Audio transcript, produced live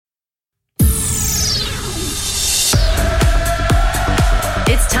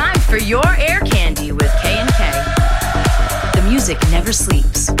for your air candy with K&K. The music never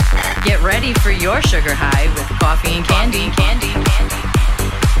sleeps. Get ready for your sugar high with coffee and candy.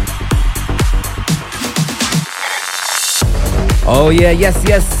 Oh yeah, yes.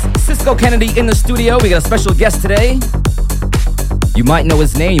 Cisco Kennedy in the studio. We got a special guest today. You might know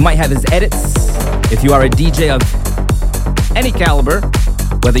his name. You might have his edits. If you are a DJ of any caliber,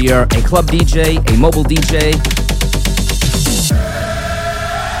 whether you're a club DJ, a mobile DJ.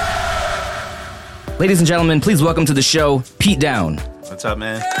 Ladies and gentlemen, please welcome to the show, Pete Down. What's up,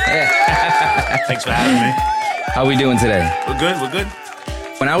 man? Thanks for having me. How we doing today? We're good.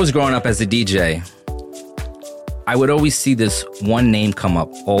 When I was growing up as a DJ, I would always see this one name come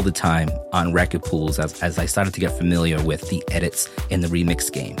up all the time on record pools as I started to get familiar with the edits in the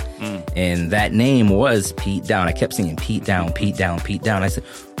remix game. And that name was Pete Down. I kept singing Pete Down. I said,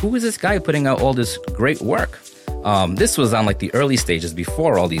 who is this guy putting out all this great work? This was on like the early stages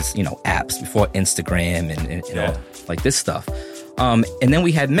before all these, apps, before Instagram and all like this stuff. And then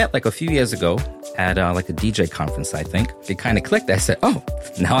we had met like a few years ago at like a DJ conference, I think. It kind of clicked. I said, oh,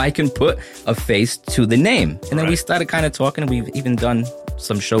 now I can put a face to the name. And then we started kind of talking. We've even done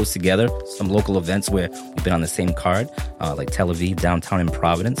some shows together, some local events where we've been on the same card, like Tel Aviv, downtown in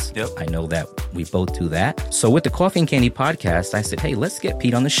Providence. Yep. I know that we both do that. So with the Coffee and Candy podcast, I said, hey, let's get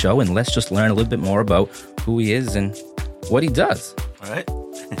Pete on the show and let's just learn a little bit more about who he is and what he does. All right.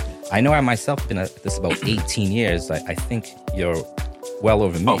 I know I myself have been at this about 18 years. I think you're well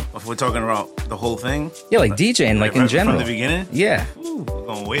over me. Oh, if we're talking about the whole thing? Yeah, like DJing, like in general. From the beginning? Yeah. Ooh, we're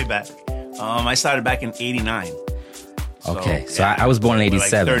going way back. I started back in 89. Okay, so I was born in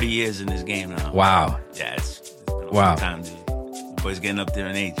 87. Like 30 years in this game now. Wow. Yeah, it's been a long time, dude. Boys getting up there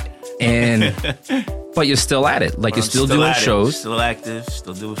in age. And, but you're still at it. Like, you're still doing shows. Still active,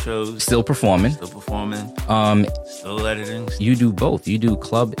 still doing shows. Still performing. Still editing. You do both. You do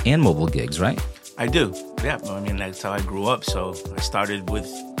club and mobile gigs, right? I do. Yeah, I mean, that's how I grew up. So I started with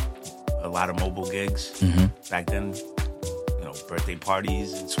a lot of mobile gigs. Back then, birthday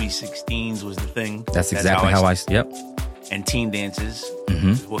parties and Sweet 16s was the thing. That's exactly how I yep. And teen dances.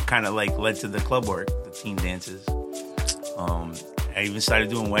 What kind of like led to the club work, the teen dances. I even started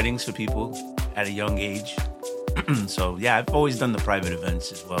doing weddings for people at a young age. So yeah, I've always done the private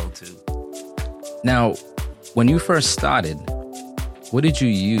events as well too. Now, when you first started, what did you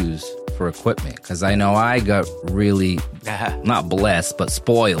use for equipment? Because I know I got really, not blessed, but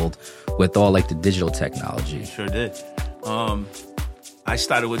spoiled with all like the digital technology. Sure did. I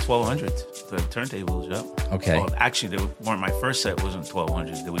started with 1200s, the turntables, yep. Okay. Well, actually, they weren't my first set wasn't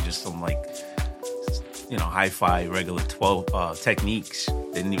 1200s. They were just some like, hi-fi regular 12 techniques.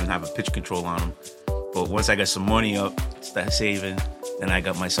 They didn't even have a pitch control on them. But once I got some money up, started saving, then I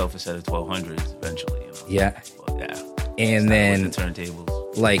got myself a set of 1200s eventually. Yeah. But, yeah. And then the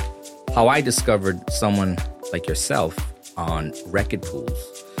turntables. Like how I discovered someone like yourself on record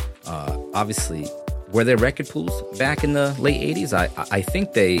pools. Obviously, were there record pools back in the late 80s? I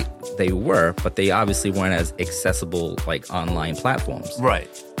think they were, but they obviously weren't as accessible like online platforms. Right,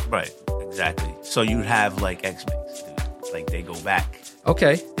 exactly. So you'd have like X-Mix, dude. Like they go back.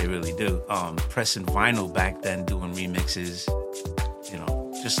 Okay. They really do. Pressing vinyl back then, doing remixes,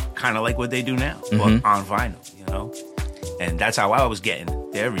 just kind of like what they do now, but on vinyl, And that's how I was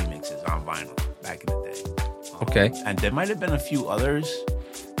getting their remixes on vinyl back in the day. Okay. And there might have been a few others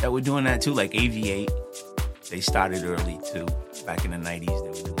that were doing that too, like AV8. They started early too. Back in the 90s,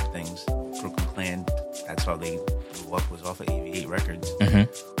 they were doing things. Crooklyn Clan, that's how they blew up, was off of AV8 Records.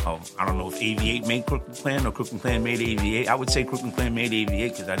 I don't know if AV8 made Crooklyn Clan or Crooklyn Clan made AV8. I would say Crooklyn Clan made AV8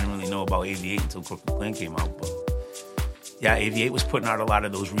 because I didn't really know about AV8 until Crooklyn Clan came out. But yeah, AV8 was putting out a lot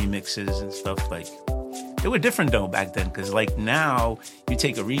of those remixes and stuff. Like, they were different though back then because like now you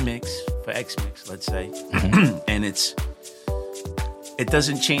take a remix for X-Mix, let's say, and it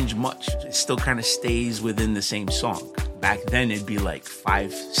doesn't change much. It still kind of stays within the same song. Back then, it'd be like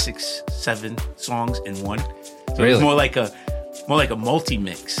 5, 6, 7 songs in one. So really? It was more like a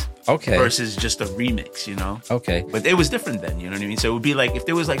multi-mix. Okay. Versus just a remix, Okay. But it was different then, you know what I mean? So it would be like, if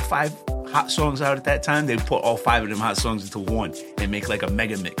there was like 5 hot songs out at that time, they'd put all 5 of them hot songs into one and make like a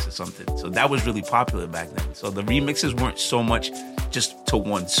mega mix or something. So that was really popular back then. So the remixes weren't so much just to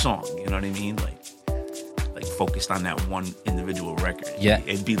one song, you know what I mean? Like focused on that one individual record. Yeah.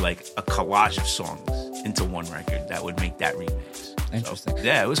 It'd be like a collage of songs into one record that would make that remix. Interesting. So,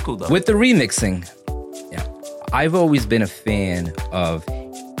 yeah, it was cool though. With the remixing, yeah, I've always been a fan of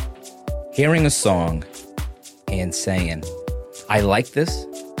hearing a song and saying, I like this.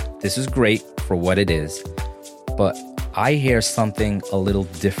 This is great for what it is. But I hear something a little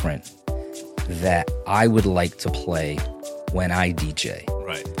different that I would like to play when I DJ.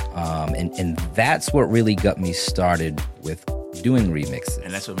 Right. And that's what really got me started with doing remixes.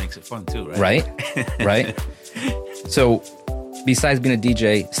 And that's what makes it fun too, right? Right. So besides being a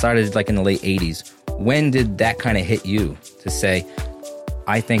DJ, started like in the late 80s. When did that kind of hit you to say,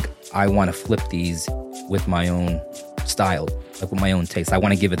 I think I want to flip these with my own style, like with my own taste? I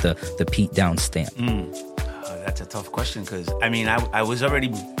want to give it the Pete Down stamp. That's a tough question because, I mean, I was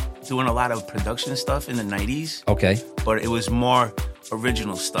already doing a lot of production stuff in the 90s. Okay. But it was more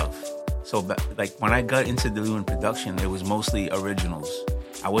original stuff. So, like, when I got into doing production, it was mostly originals.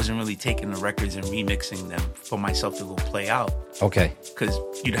 I wasn't really taking the records and remixing them for myself to go play out. Okay. Because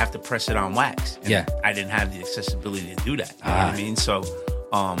you'd have to press it on wax. And yeah. I didn't have the accessibility to do that. You know what I mean? So,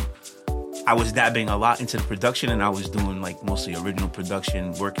 I was dabbing a lot into the production, and I was doing, like, mostly original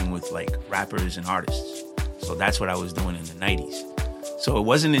production, working with, like, rappers and artists. So that's what I was doing in the 90s. So it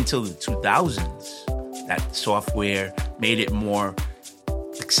wasn't until the 2000s that software made it more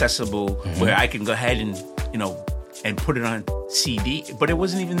accessible, where I can go ahead and, you know, and put it on CD. But it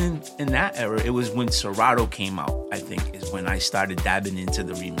wasn't even in that era. It was when Serato came out, I think, is when I started dabbing into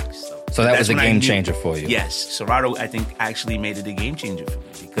the remix stuff. So that was a game changer for you. Yes. Serato, I think, actually made it a game changer for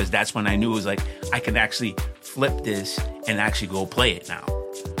me, because that's when I knew it was like, I can actually flip this and actually go play it now.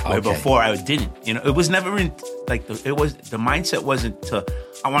 Where before I didn't. You know, it was never in, like, the mindset wasn't to,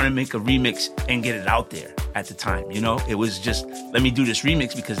 I want to make a remix and get it out there at the time, you know? It was just, let me do this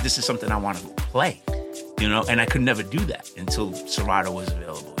remix because this is something I want to go play, you know? And I could never do that until Serato was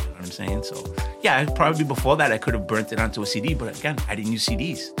available, you know what I'm saying? So, yeah, probably before that I could have burnt it onto a CD, but again, I didn't use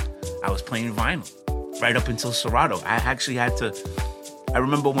CDs. I was playing vinyl right up until Serato. I actually had to, I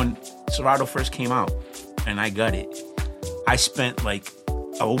remember when Serato first came out and I got it, I spent like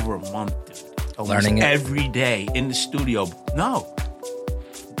over a month, dude, learning it every day in the studio. No,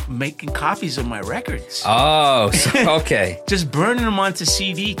 making copies of my records. Oh, okay. Just burning them onto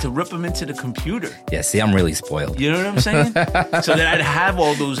CD to rip them into the computer. Yeah, see, I'm really spoiled. You know what I'm saying? So that I'd have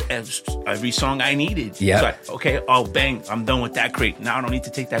all those, every song I needed. Yeah. So okay, bang, I'm done with that crate. Now I don't need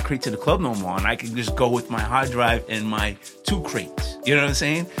to take that crate to the club no more. And I can just go with my hard drive and my 2 crates. You know what I'm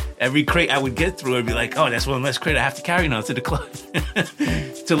saying? Every crate I would get through, I'd be like, oh, that's one less crate I have to carry now to the club.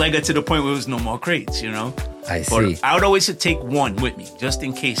 Till I got to the point where there was no more crates, you know? I see. But I would always take one with me, just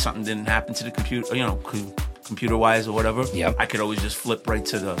in case something didn't happen to the computer, you know, computer-wise or whatever. Yep. I could always just flip right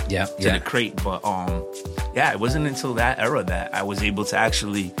to the the crate. But yeah, it wasn't until that era that I was able to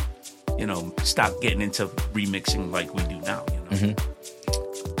actually, you know, stop getting into remixing like we do now. You know.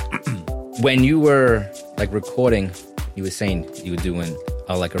 Mm-hmm. When you were like recording, you were saying you were doing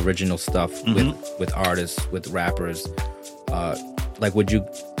like original stuff with artists, with rappers. Like, would you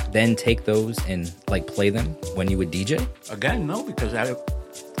then take those and like play them when you would DJ? Again, no, because I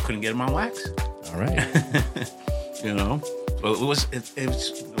couldn't get them on wax. All right. You know, so it was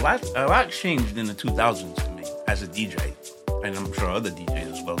a lot changed in the 2000s for me as a DJ, and I'm sure other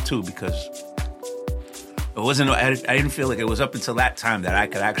DJs as well too, because it wasn't. I didn't feel like it was up until that time that I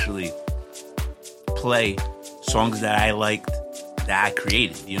could actually play songs that I liked, that I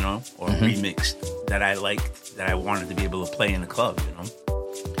created, you know, or remixed that I liked, that I wanted to be able to play in the club, you know.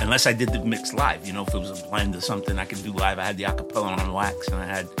 Unless I did the mix live, you know, if it was a blend or something I could do live. I had the acapella on wax and I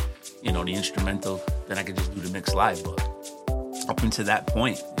had, you know, the instrumental, then I could just do the mix live. But up until that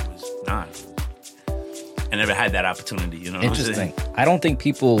point, it was not. I never had that opportunity, you know. Interesting. I don't think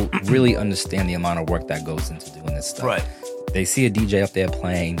people really understand the amount of work that goes into doing this stuff. Right. They see a DJ up there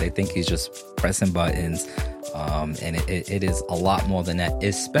playing, they think he's just pressing buttons, and it is a lot more than that,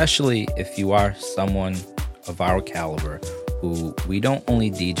 especially if you are someone of our caliber, who we don't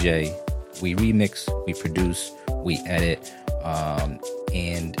only DJ, we remix, we produce, we edit,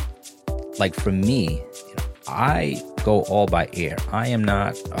 and like for me, you know, I go all by ear. I am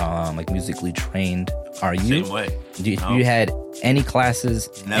not like musically trained. Are you? Same way. No. You had any classes,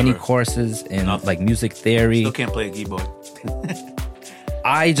 Never. any courses in like music theory? Still can't play a keyboard.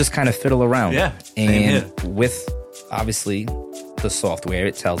 I just kind of fiddle around. Yeah. And with obviously the software,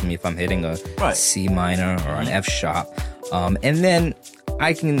 it tells me if I'm hitting a C minor or an F sharp. And then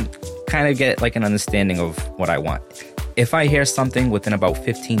I can kind of get like an understanding of what I want. If I hear something within about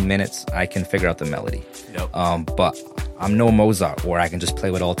 15 minutes, I can figure out the melody. Yep. But I'm no Mozart where I can just play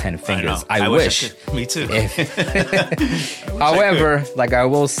with all 10 fingers. I wish. I could. Me too. However, like I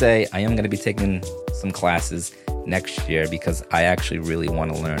will say, I am going to be taking some classes next year because I actually really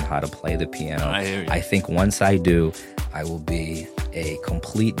want to learn how to play the piano. I hear you. I think once I do, I will be a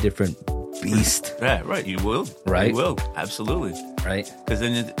complete different beast. Yeah, right. You will. Right? You will. Absolutely. Right? Because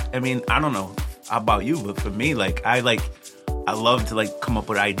then, I mean, I don't know about you, but for me, like, I love to like come up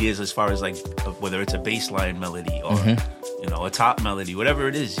with ideas as far as like whether it's a bass line melody or, you know, a top melody, whatever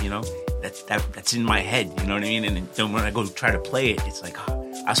it is, you know, that's in my head, you know what I mean? And then when I go try to play it, it's like,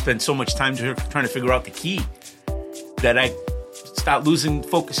 I spend so much time trying to figure out the key that I start losing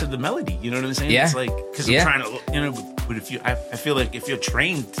focus of the melody. You know what I'm saying? Yeah. It's like, because I'm trying to, you know, but I feel like if you're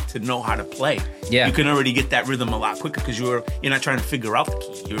trained to know how to play, you can already get that rhythm a lot quicker because you're not trying to figure out the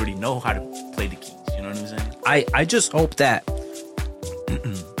key. You already know how to play the keys. You know what I'm saying? I just hope that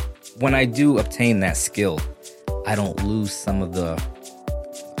when I do obtain that skill, I don't lose some of the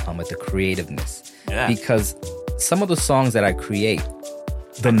creativeness. Yeah. Because some of the songs that I create,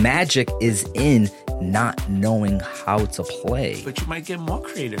 the magic is in not knowing how to play. But you might get more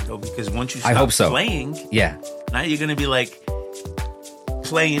creative though, because once you I hope stop so. playing, now you're gonna be like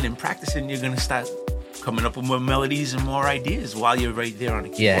playing and practicing. You're gonna start coming up with more melodies and more ideas while you're right there on the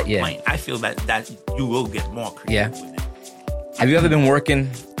keyboard playing. I feel that you will get more creative with it. Have you ever been working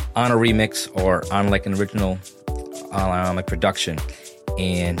on a remix or on like an original like production,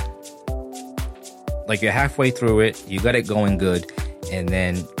 and like you're halfway through it, you got it going good, and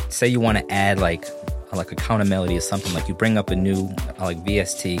then say you want to add like a counter melody or something, like you bring up a new like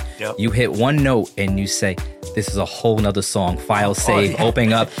VST, you hit one note and you say, this is a whole nother song, file save,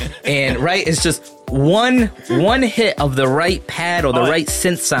 opening up, and it's just one hit of the right pad or the right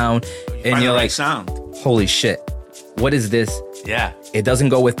synth sound, and you're like, holy shit, what is this? Yeah. It doesn't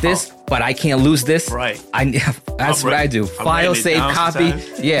go with this, but I can't lose this. Right. That's what I do. File, save, copy.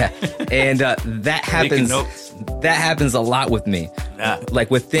 Sometimes. Yeah. And that happens. That happens a lot with me. Yeah.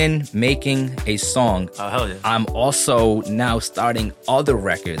 Like within making a song, hell yeah. I'm also now starting other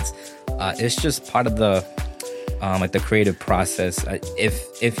records. It's just part of the like the creative process.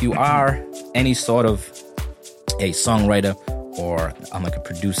 If you are any sort of a songwriter or I'm like a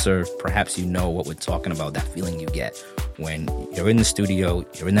producer, perhaps you know what we're talking about, that feeling you get when you're in the studio,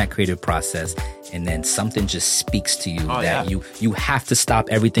 you're in that creative process, and then something just speaks to you you have to stop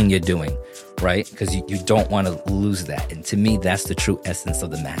everything you're doing, right? Because you don't want to lose that. And to me, that's the true essence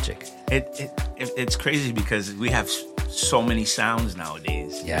of the magic. It's crazy because we have so many sounds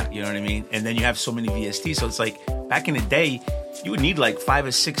nowadays. Yeah. You know what I mean? And then you have so many VSTs. So it's like back in the day, you would need like 5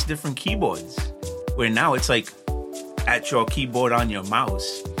 or 6 different keyboards. Where now it's like at your keyboard on your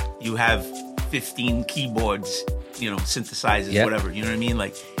mouse, you have 15 keyboards, you know, synthesizers, whatever, you know what I mean?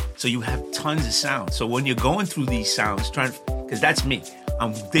 Like, so you have tons of sounds. So when you're going through these sounds, because that's me,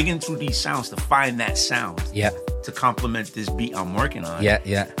 I'm digging through these sounds to find that sound to complement this beat I'm working on.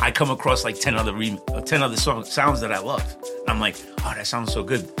 I come across like 10 other sounds that I love. And I'm like, oh, that sounds so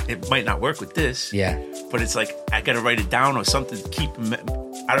good. It might not work with this. But it's like, I got to write it down or something to keep...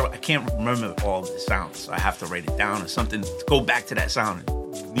 I can't remember all the sounds, so I have to write it down or something to go back to that sound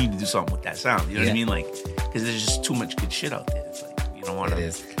and need to do something with that sound. You know what I mean? Like, because there's just too much good shit out there. It's like, you don't want to... It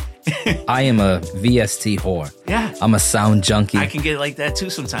is. I am a VST whore. Yeah. I'm a sound junkie. I can get like that too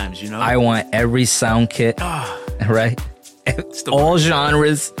sometimes, you know? I want every sound kit, right? All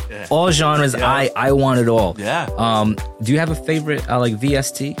genres. Yeah. All genres. Yeah. I want it all. Yeah. Do you have a favorite like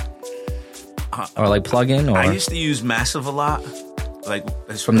VST? Or like plugin? Or? I used to use Massive a lot. Like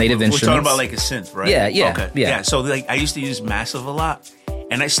from Native Instruments. We're talking about like a synth, right? Yeah. Okay. Yeah. So like I used to use Massive a lot,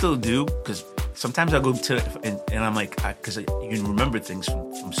 and I still do because sometimes I go to and I'm like, because you can remember things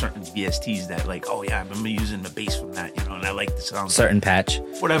from certain VSTs that like, oh yeah, I remember using the bass from that, you know, and I like the sound. Certain patch,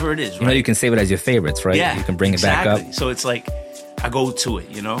 whatever it is. Right? You know, you can save it as your favorites, right? Yeah, you can bring it back up. So it's like I go to it,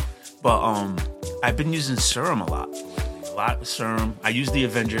 you know. But I've been using Serum a lot with Serum. I use the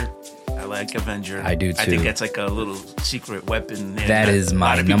Avenger. I like Avenger. I do too. I think that's like a little secret weapon. That is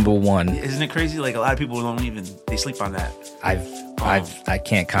my number one. Isn't it crazy? Like a lot of people they sleep on that. I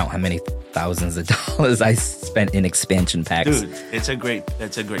can't count how many thousands of dollars I spent in expansion packs. Dude, that's a great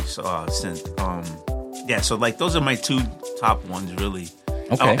synth. Yeah, so like those are my 2 top ones really.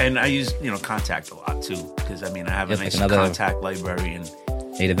 Okay. Oh, and I use, you know, Contact a lot too because I mean I have a nice Contact library and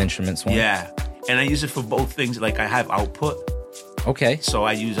Native Instruments one. Yeah, and I use it for both things. Like I have Output. Okay. So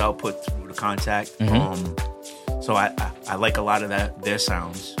I use Output through the Contact. Mm-hmm. So I like a lot of their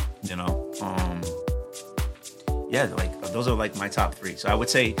sounds, you know. Yeah, like those are like my top 3. So I would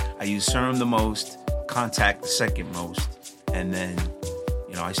say I use Serum the most, Contact the second most, and then,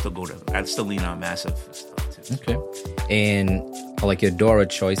 you know, I still lean on Massive for stuff too. Okay. And like your Dora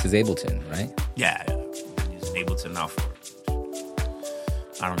choice is Ableton, right? Yeah. I've been using Ableton now for,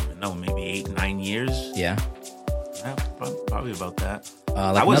 I don't even know, maybe 8-9 years. Yeah. Probably about that.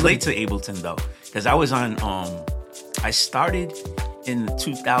 Like I was late to Ableton though, because I was on. I started in the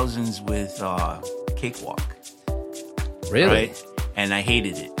 2000s with Cakewalk. Really? Right? And I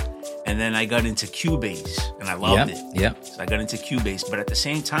hated it. And then I got into Cubase, and I loved it. Yeah. So I got into Cubase, but at the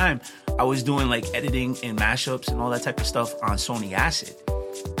same time, I was doing like editing and mashups and all that type of stuff on Sony Acid.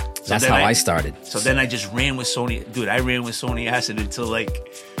 That's how I started. So then I just ran with Sony. Dude, I ran with Sony Acid until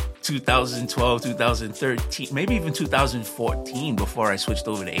like 2012, 2013, maybe even 2014 before I switched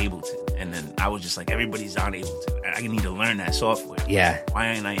over to Ableton. And then I was just like, everybody's on Ableton. I need to learn that software. Yeah. Why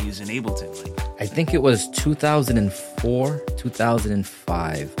ain't I using Ableton? Like, I think it was 2004,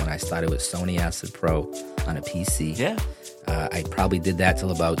 2005 when I started with Sony Acid Pro on a PC. yeah. I probably did that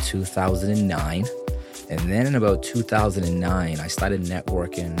till about 2009. And then in about 2009, I started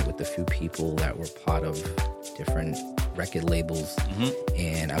networking with a few people that were part of different record labels.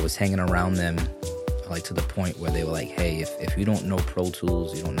 And I was hanging around them like to the point where they were like, hey, if you don't know Pro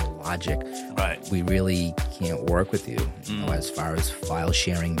Tools, you don't know Logic, Right. we really can't work with you, you know, as far as file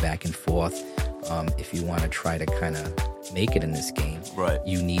sharing back and forth. If you want to try to kind of make it in this game, Right.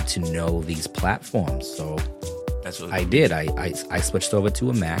 you need to know these platforms. So That's what I did. I switched over to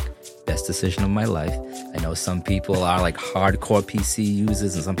a Mac. Best decision of my life. I know some people are like hardcore PC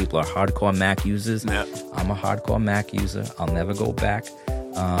users and some people are hardcore Mac users. Yeah. I'm a hardcore Mac user. I'll never go back.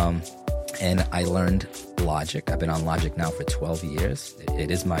 And I learned Logic. I've been on Logic now for 12 years.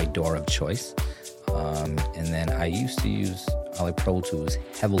 It is my DAW of choice. And then I used to use like Pro Tools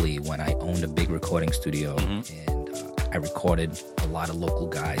heavily when I owned a big recording studio, and I recorded a lot of local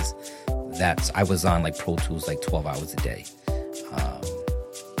guys. I was on like Pro Tools like 12 hours a day.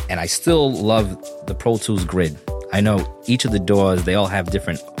 And I still love the Pro Tools grid. I know each of the DAWs, they all have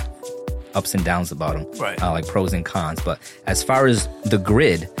different ups and downs about them, Right. Like pros and cons. But as far as the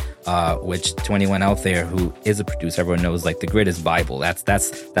grid, which to anyone out there who is a producer, everyone knows like the grid is Bible. That's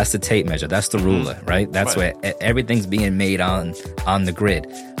the tape measure. That's the ruler, right? That's Right. where everything's being made on the grid.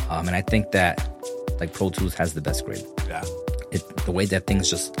 And I think that like Pro Tools has the best grid. Yeah. The way that things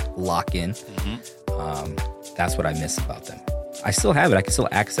just lock in, that's what I miss about them. I still have it. I can still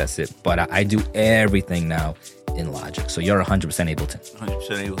access it, but I do everything now in Logic. So you're 100% Ableton.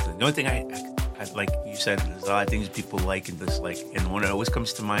 100% Ableton. The only thing I like you said, there's a lot of things people like and dislike. And one that always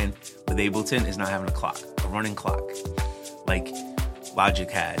comes to mind with Ableton is not having a clock, a running clock. Like Logic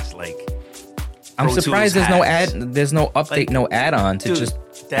has, like I'm Pro surprised Tools there's no update, Like, no add-on to dude,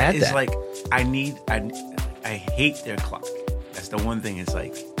 just that add is that. like, I hate their clock. That's the one thing. It's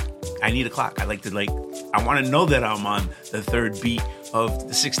like, I need a clock. I want to know that I'm on the third beat of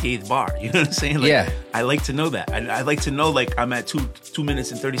the 68th bar. You know what I'm saying? Like, Yeah. I like to know that. I like to know like I'm at 2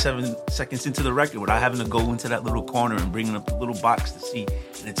 minutes and 37 seconds into the record without having to go into that little corner and bringing up the little box to see.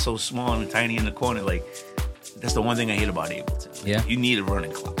 And it's so small and tiny in the corner. Like, that's the one thing I hate about Ableton. Like, Yeah. You need a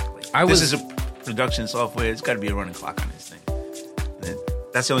running clock. Like, this is a production software. It's got to be a running clock on this thing. And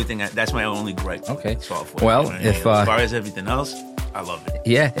that's the only thing. That's my only gripe. Okay. With software. Well, You know what I mean? if, As far as everything else, I love it.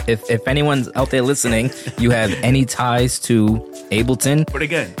 Yeah, if anyone's out there listening, you have any ties to Ableton, But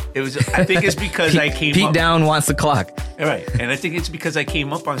again, I think it's because I came Pete up. Down wants the clock. Right. And I think it's because I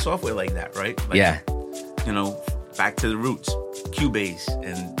came up on software like that, right? Like, Yeah. You know, back to the roots, Cubase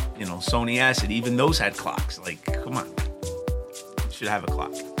and, Sony Acid, even those had clocks. Like, come on. You should have a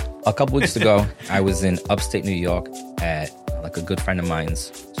clock. A couple weeks ago, I was in upstate New York at like a good friend of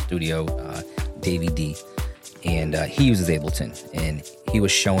mine's studio, Davey D, and he uses Ableton, and he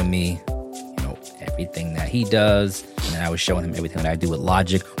was showing me, everything that he does, and then I was showing him everything that I do with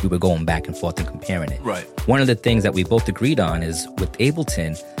Logic. We were going back and forth and comparing it. Right. One of the things that we both agreed on is with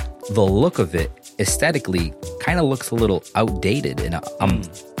Ableton, the look of it aesthetically kind of looks a little outdated, and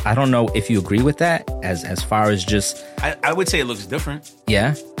I don't know if you agree with that as far as just I would say it looks different.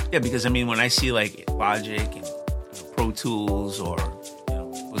 Yeah, because I mean, when I see like Logic and Pro Tools or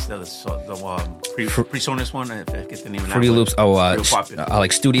what's the other PreSonus one? I forget the name of that. Fruity Loops. Real popular.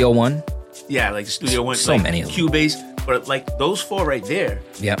 Like Studio One. Yeah, like Studio One. So like many of them. Cubase, but like those four right there,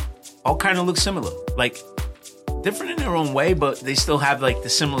 Yep. all kind of look similar. Like different in their own way, but they still have like the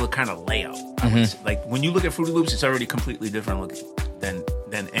similar kind of layout. I would say. Like when you look at Fruity Loops, it's already completely different looking than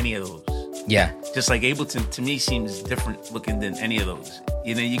any of those. Yeah. Just like Ableton to me seems different looking than any of those.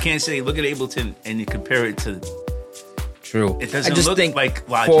 You can't say look at Ableton and you compare it to. True. It doesn't I just look think like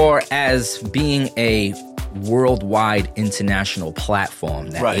Logic. for as being a worldwide international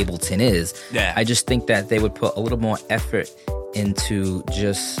platform that Right. Ableton is, Yeah. I just think that they would put a little more effort into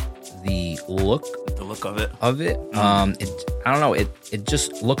just the look The look of it. I don't know, it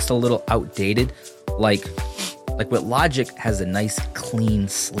just looks a little outdated. Like with Logic has a nice clean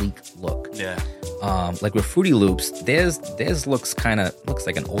sleek look. Yeah. Like with Fruity Loops, theirs looks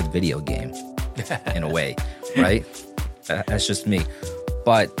like an old video game in a way, right? That's just me.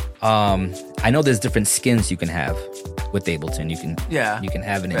 But I know there's different skins you can have with Ableton. You can Yeah. you can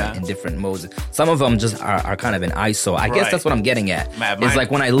have it Yeah. in different modes. Some of them just are kind of an ISO. I guess Right. that's what I'm getting at. Mine- It's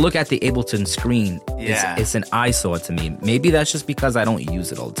like when I look at the Ableton screen, Yeah. it's an eyesore to me. Maybe that's just because I don't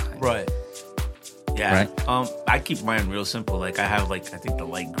use it all the time. Right. Yeah. Right. I keep mine real simple. Like I have I think the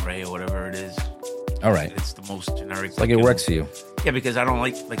light gray or whatever it is. All right. It's the most generic. Like it works for you. Yeah, because I don't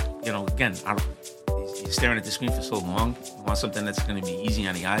like again, you're staring at the screen for so long. You want something that's going to be easy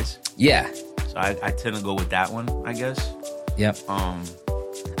on the eyes. Yeah. So I tend to go with that one, I guess. Yep.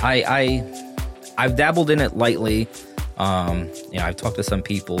 I've dabbled in it lightly. I've talked to some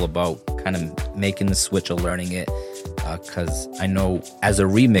people about kind of making the switch or learning it, because I know as a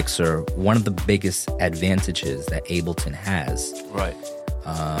remixer, one of the biggest advantages that Ableton has Right.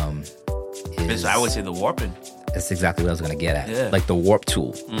 is I would say the warping. that's exactly what I was going to get at. Yeah. Like the warp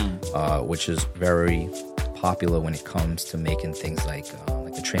tool, which is very popular when it comes to making things like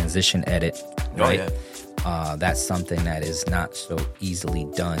the transition edit, right? Oh, yeah. That's something that is not so easily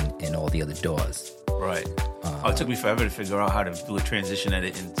done in all the other DAWs. Right. It took me forever to figure out how to do a transition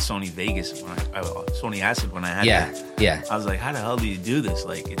edit in Sony Vegas, Sony Acid when I had that. Yeah. I was like, how the hell do you do this?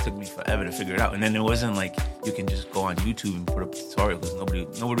 Like, it took me forever to figure it out. And then it wasn't like you can just go on YouTube and put up a tutorial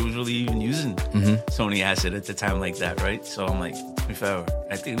because nobody was really even using Sony Acid at the time like that, right? So I'm like, it took me forever.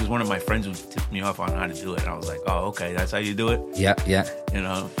 I think it was one of my friends who tipped me off on how to do it. And I was like, oh, okay, that's how you do it? Yeah. You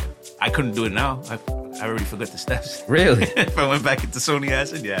know, I couldn't do it now. I already forgot the steps. Really? If I went back into Sony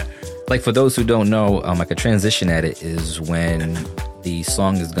Acid, yeah. Like for those who don't know, like a transition edit is when the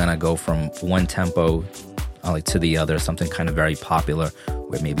song is gonna go from one tempo to the other, something kind of very popular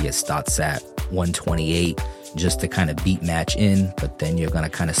where maybe it starts at 128 just to kind of beat match in, but then you're gonna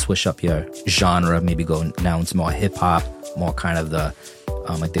kind of switch up your genre, maybe go now into more hip hop, more kind of the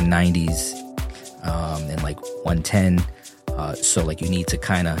like the 90s and like 110. So like you need to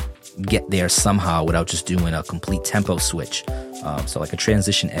kind of get there somehow without just doing a complete tempo switch. So like a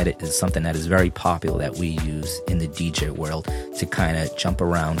transition edit is something that is very popular that we use in the DJ world to kind of jump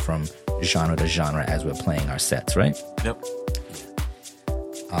around from genre to genre as we're playing our sets, right? Yep.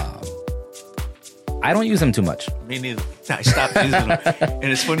 I don't use them too much. Me neither. I stopped using them. And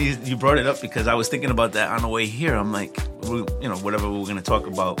it's funny you brought it up because I was thinking about that on the way here. I'm like, whatever we're going to talk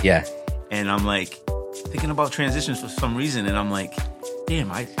about. Yeah. And I'm like thinking about transitions for some reason. And I'm like,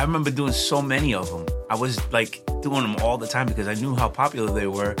 damn, I remember doing so many of them. I was like doing them all the time because I knew how popular they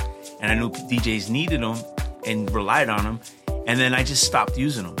were. And I knew DJs needed them and relied on them. And then I just stopped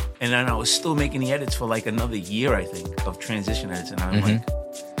using them. And then I was still making the edits for like another year, I think, of transition edits. And I'm like,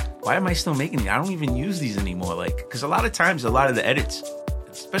 why am I still making these? I don't even use these anymore. Like, because a lot of times, a lot of the edits,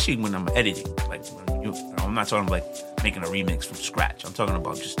 especially when I'm editing, like, I'm not talking like making a remix from scratch. I'm talking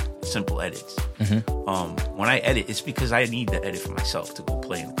about just simple edits. When I edit, it's because I need the edit for myself to go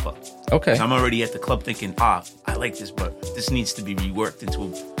play in the club. Okay. So I'm already at the club thinking, I like this, but this needs to be reworked into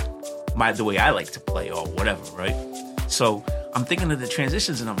the way I like to play or whatever, right? So I'm thinking of the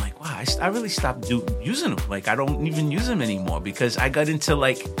transitions and I'm like, wow, I really stopped using them. Like, I don't even use them anymore because I got into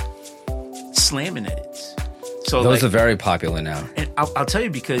like slamming edits. So Those are very popular now. And I'll tell you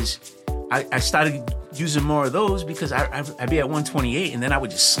because I started using more of those because I'd be at 128 and then I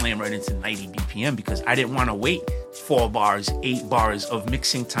would just slam right into 90 BPM because I didn't want to wait 4 bars, 8 bars of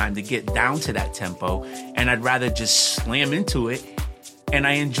mixing time to get down to that tempo. And I'd rather just slam into it. And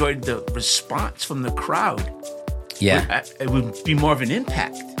I enjoyed the response from the crowd. Yeah. It would be more of an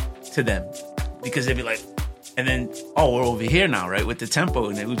impact to them because they'd be like, and then, we're over here now, right, with the tempo.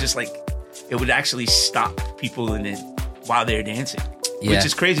 And it would just like, it would actually stop people in it while they're dancing, which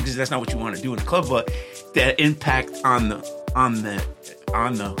is crazy because that's not what you want to do in the club. But the impact on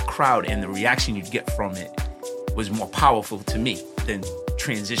the crowd and the reaction you'd get from it was more powerful to me than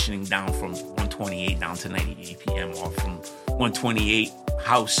transitioning down from 128 down to 90 BPM or from 128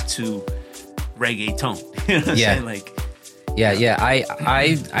 house to reggaeton. You know what I'm saying? Like, yeah.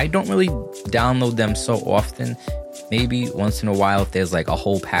 I don't really download them so often. Maybe once in a while if there's like a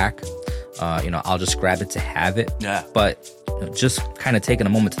whole pack, I'll just grab it to have it. Yeah. But just kind of taking a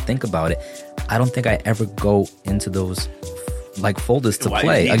moment to think about it, I don't think I ever go into those like folders to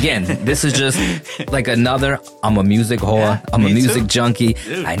play. Again, this is just like another, I'm a music whore. Yeah, I'm a music junkie.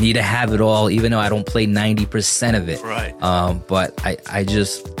 Dude. I need to have it all, even though I don't play 90% of it. Right. But I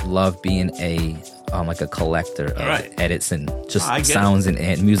just love being a collector of edits and just sounds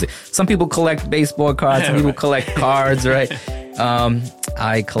and music. Some people collect baseball cards. Some people collect cards, right?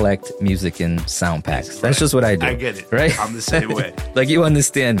 I collect music in sound packs. That's just what I do. I get it. Right? I'm the same way. Like, you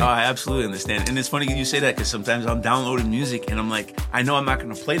understand me. Oh, I absolutely understand. And it's funny you say that because sometimes I'm downloading music and I'm like, I know I'm not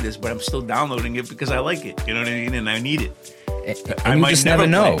going to play this, but I'm still downloading it because I like it. You know what I mean? And I need it. And you just never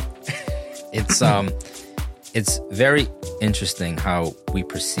know. It's it's very interesting how we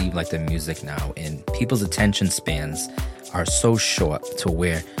perceive like the music now, and people's attention spans are so short to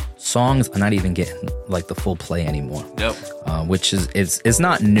where songs are not even getting like the full play anymore. Yep. Which is it's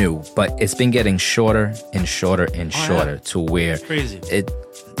not new, but it's been getting shorter and shorter and shorter to where crazy. It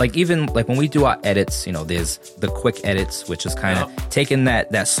like even like when we do our edits, you know, there's the quick edits, which is kind of taking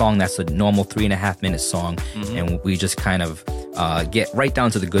that song that's a normal 3.5 minute song, and we just kind of get right down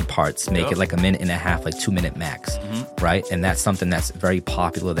to the good parts, make it like 1.5 minutes, like 2 minute max, right? And that's something that's very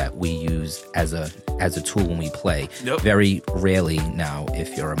popular that we use as a tool when we play. Very rarely now,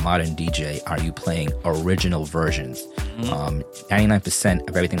 if you're a modern DJ, are you playing original versions. 99%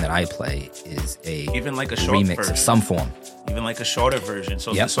 of everything that I play is even like a short remix version of some form. Even like a shorter version.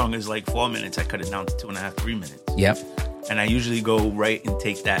 So if the song is like 4 minutes, I cut it down to 2.5, 3 minutes. Yep. And I usually go right and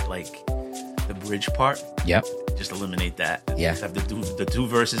take that, like the bridge part. Yep. Just eliminate that. Yeah. Just have the two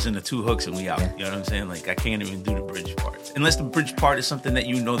verses and the 2 hooks and we out. You know what I'm saying? Like I can't even do the bridge parts. Unless the bridge part is something that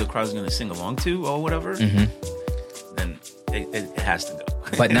you know the crowd's going to sing along to or whatever, then it has to go.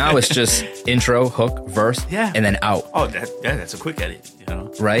 But now it's just intro, hook, verse, and then out. Oh, that's a quick edit, you know?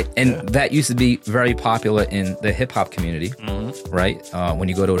 Right? And that used to be very popular in the hip-hop community, right? When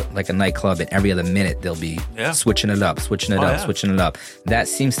you go to like a nightclub and every other minute they'll be switching it up. That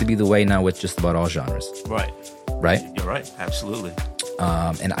seems to be the way now with just about all genres. Right? You're right. Absolutely.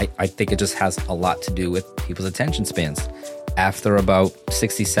 And I think it just has a lot to do with people's attention spans. After about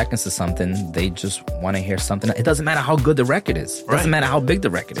 60 seconds or something, they just want to hear something. It doesn't matter how good the record is. It doesn't matter how big the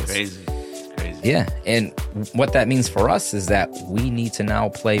record is. Crazy. Yeah. And what that means for us is that we need to now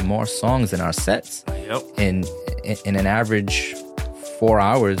play more songs in our sets. Yep. In an average 4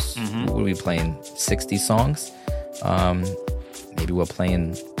 hours, we'll be playing 60 songs. Maybe we're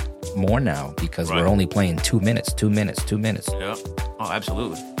playing more now because we're only playing 2 minutes. Yeah. Oh,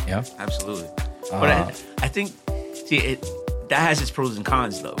 absolutely. Yeah. Absolutely. But I think, see, that has its pros and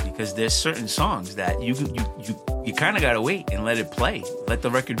cons though, because there's certain songs that you kind of gotta wait and let it play, let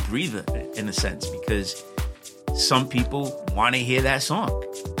the record breathe in a sense, because some people want to hear that song,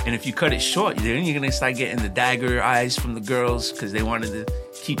 and if you cut it short, then you're gonna start getting the dagger eyes from the girls because they wanted to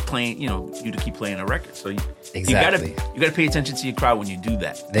keep playing, you to keep playing a record. So you gotta pay attention to your crowd when you do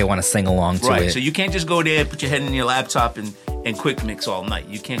that. They want to sing along to it. Right. So you can't just go there, put your head in your laptop and quick mix all night.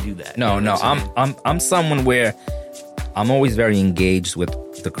 You can't do that. No. I'm someone where I'm always very engaged with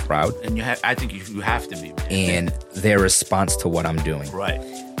the crowd, and I think you have to be, man. And their response to what I'm doing. Right.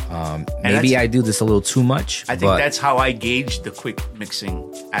 Maybe I do this a little too much. I think that's how I gauge the quick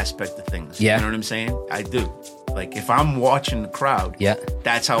mixing aspect of things. Yeah. You know what I'm saying? I do. Like if I'm watching the crowd,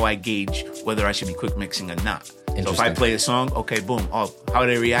 that's how I gauge whether I should be quick mixing or not. So if I play a song, okay, boom. Oh, how are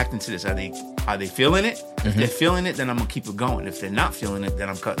they reacting to this? Are they feeling it? If they're feeling it, then I'm gonna keep it going. If they're not feeling it, then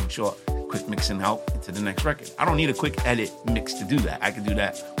I'm cutting short. Quick mixing out into the next record. I don't need a quick edit mix to do that. I can do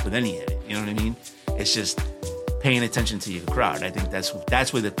that with any edit. You know what I mean? It's just paying attention to your crowd. I think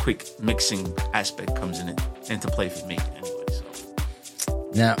that's where the quick mixing aspect comes into play for me. Anyway,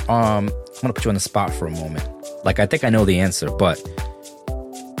 so now I'm gonna put you on the spot for a moment. Like I think I know the answer, but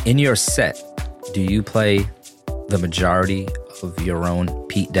in your set, do you play the majority of your own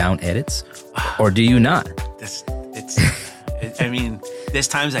Pete Down edits, or do you not? I mean, there's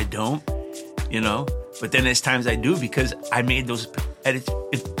times I don't, but then there's times I do because I made those edits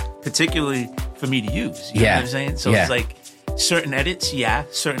particularly for me to use. You know what I'm saying? So it's like certain edits,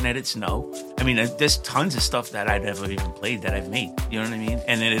 certain edits, no. I mean, there's tons of stuff that I've never even played that I've made. You know what I mean?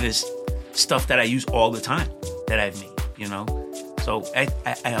 And then it is stuff that I use all the time that I've made, So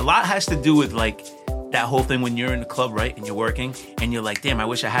a lot has to do with like that whole thing when you're in the club, right? And you're working and you're like, damn, I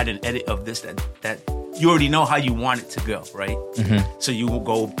wish I had an edit of this that you already know how you want it to go, right? So you will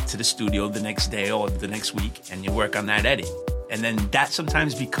go to the studio the next day or the next week and you work on that edit. And then that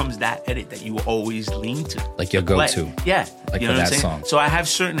sometimes becomes that edit that you will always lean to. Like your go-to. Yeah. Like for that song. So I have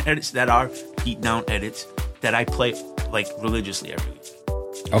certain edits that are Pete Down edits that I play like religiously every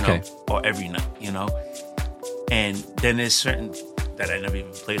week. Okay. Or every night, And then there's certain that I never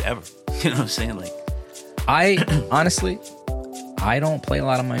even played ever. You know what I'm saying? Like, I honestly, I don't play a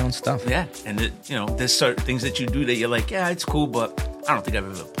lot of my own stuff. Yeah. And, there's certain things that you do that you're like, yeah, it's cool, but I don't think I've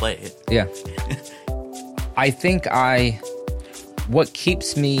ever played it. Yeah. I think what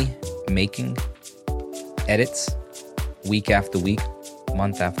keeps me making edits week after week,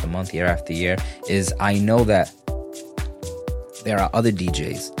 month after month, year after year, is I know that there are other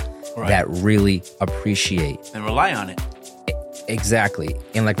DJs that really appreciate and rely on it. Exactly.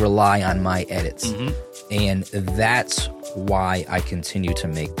 And like rely on my edits. And that's why I continue to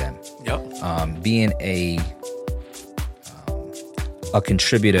make them. Yep. Being a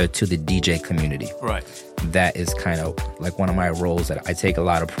contributor to the DJ community. Right. that is kind of like one of my roles that I take a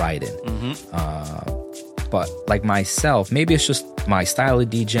lot of pride in. But like myself, maybe it's just my style of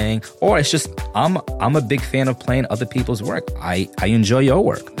DJing, or it's just I'm a big fan of playing other people's work. I enjoy your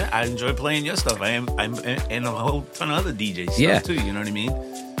work. Yeah, I enjoy playing your stuff. I'm and a whole ton of other DJ stuff too. You know what I mean?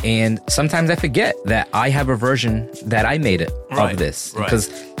 And sometimes I forget that I have a version that I made it of this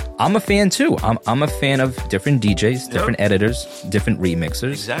because I'm a fan too. I'm a fan of different DJs, different editors, different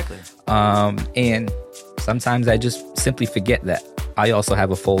remixers. Exactly. And sometimes I just simply forget that I also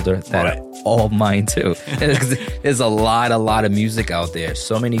have a folder that are all mine too. There's a lot of music out there.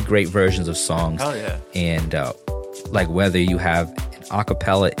 So many great versions of songs. Oh yeah. And like whether you have an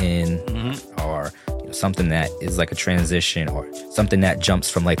acapella in or something that is like a transition or something that jumps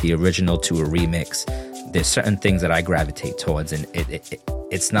from like the original to a remix, there's certain things that I gravitate towards, and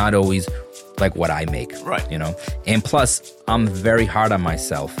it's not always like what I make. Right. You know? And plus, I'm very hard on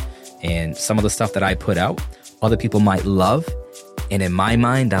myself. And some of the stuff that I put out, other people might love. And in my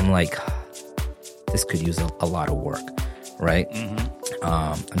mind, I'm like, this could use a lot of work, right?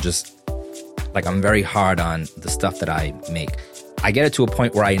 I'm just, like, I'm very hard on the stuff that I make. I get it to a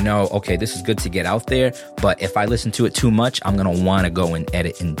point where I know, okay, this is good to get out there, but if I listen to it too much, I'm going to want to go and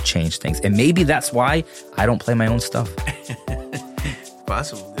edit and change things. And maybe that's why I don't play my own stuff.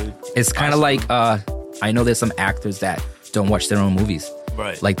 Possible, dude. It's kind of like, I know there's some actors that don't watch their own movies.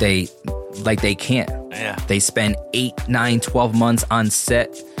 Right. Like they can't. Yeah. They spend 8, 9, 12 months on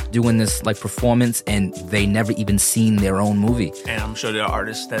set doing this like performance, and they never even seen their own movie. And I'm sure there are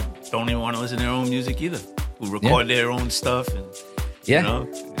artists that don't even want to listen to their own music either, who record their own stuff and you know,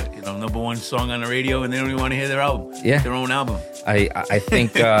 number one song on the radio, and they don't even want to hear their album. Yeah. Their own album. I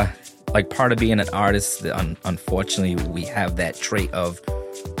think like part of being an artist, unfortunately, we have that trait of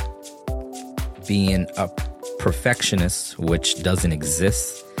being a perfectionist, which doesn't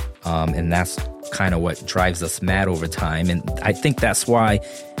exist. And that's kind of what drives us mad over time. And I think that's why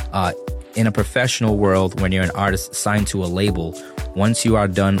in a professional world, when you're an artist signed to a label, once you are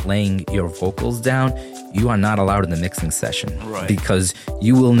done laying your vocals down, you are not allowed in the mixing session. Right. Because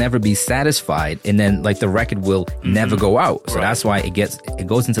you will never be satisfied, and then like the record will never go out. So that's why it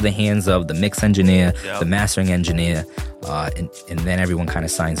goes into the hands of the mix engineer, the mastering engineer, and then everyone kind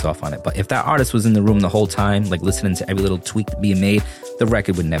of signs off on it. But if that artist was in the room the whole time, like listening to every little tweak being made, the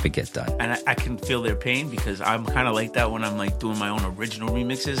record would never get done. And I can feel their pain, because I'm kind of like that when I'm like doing my own original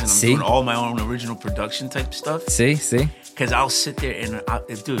remixes, and I'm doing all my own original production type stuff. See? Because I'll sit there and,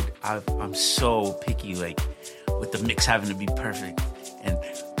 I'm so picky, like with the mix having to be perfect, and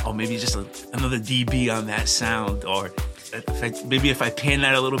maybe just another dB on that sound, or if I pan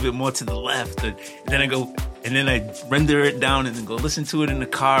that a little bit more to the left, and then I go, and then I render it down, and then go listen to it in the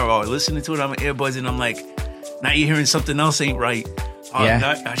car, or listening to it on my earbuds, and I'm like, now you're hearing something else ain't right.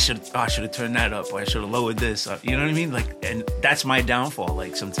 I should have turned that up, or I should have lowered this. You know what I mean? Like, and that's my downfall.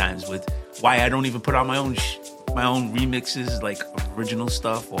 Like sometimes with why I don't even put out my own remixes, like original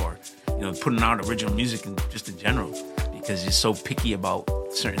stuff, or putting out original music and just in general, because you're so picky about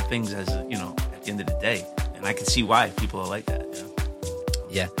certain things at the end of the day. And I can see why people are like that.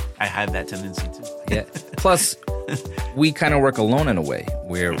 Yeah, I have that tendency too. Yeah. Plus, we kind of work alone in a way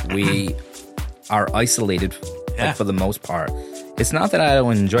where we are isolated, like, for the most part. It's not that I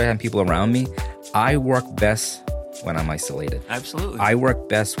don't enjoy having people around me. I work best when I'm isolated. Absolutely. I work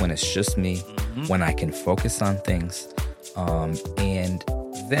best when it's just me, when I can focus on things. And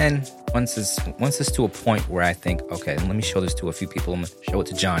then once it's to a point where I think, okay, let me show this to a few people. I'm going to show it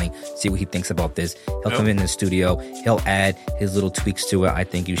to Johnny, see what he thinks about this. He'll come in the studio. He'll add his little tweaks to it. I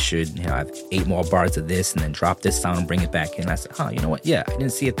think you should have 8 more bars of this, and then drop this sound and bring it back in. I said, you know what? Yeah, I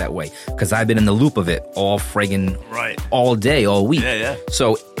didn't see it that way, because I've been in the loop of it all friggin' all day, all week. Yeah.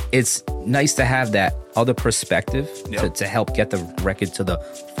 So it's nice to have that other perspective to help get the record to the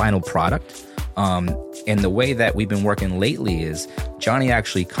final product. And the way that we've been working lately is Johnny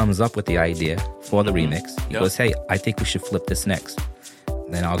actually comes up with the idea for the remix. He goes, hey, I think we should flip this next.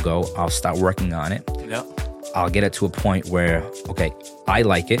 Then I'll start working on it. I'll get it to a point where, okay, I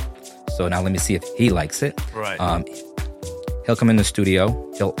like it. So now let me see if he likes it. Right. He'll come in the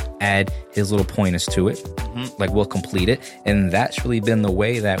studio. He'll add his little pointers to it. Like, we'll complete it. And that's really been the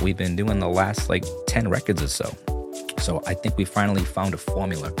way that we've been doing the last, 10 records or so. So I think we finally found a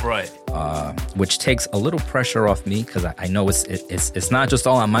formula. Right. Which takes a little pressure off me, because I know it's not just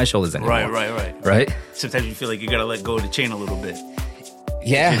all on my shoulders anymore. Right? Sometimes you feel like you got to let go of the chain a little bit.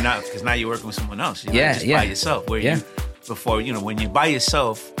 Yeah. Because now you're working with someone else. You're not just by yourself. Before, when you're by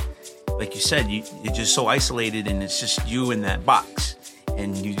yourself, like you said, you're just so isolated, and it's just you in that box.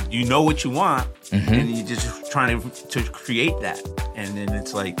 And you know what you want, and you're just trying to create that. And then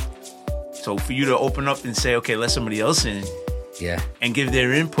it's like, So for you to open up and say, okay, let somebody else in Yeah. and give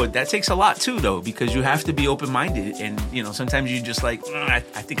their input, that takes a lot too, though, because you have to be open-minded. And, you know, sometimes you're just like, I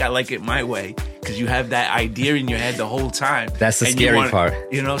think I like it my way, because you have that idea in your head the whole time. That's the And you scary part.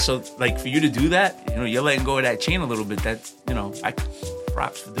 You know, so like for you to do that, you know, you're letting go of that chain a little bit. That's, you know,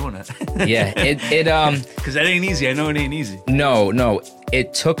 props for doing that. Yeah. Because that ain't easy. I know it ain't easy. No.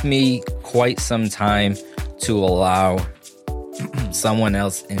 It took me quite some time to allow someone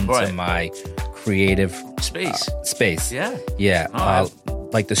else into Right. my creative Space. Yeah. Yeah. Oh,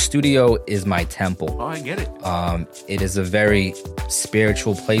 like the studio is my temple. Oh, I get it. It is a very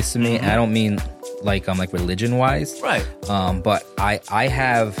spiritual place to me. And I don't mean like religion wise. Right. But I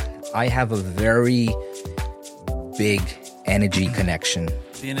have a very big energy connection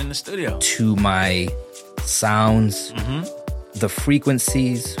Being in the studio. to my sounds, the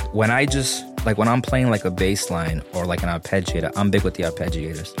frequencies. When I'm playing like a bass line or like an arpeggiator, I'm big with the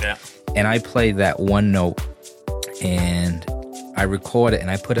arpeggiators. Yeah. And I play that one note and I record it and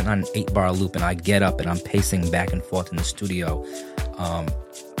I put it on an 8-bar loop and I get up and I'm pacing back and forth in the studio.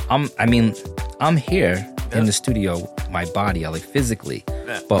 I'm here in the studio, my body, physically,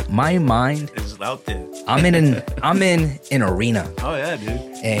 but my mind is out there. I'm in an arena. Oh yeah, dude.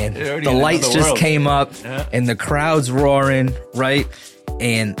 And You're already the in lights another just world. came up Yeah. and the crowd's roaring, right?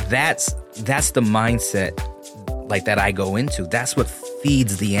 And that's the mindset like that I go into. That's what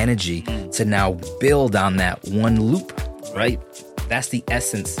feeds the energy to now build on that one loop, right? That's the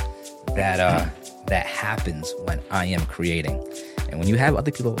essence that happens when I am creating. And when you have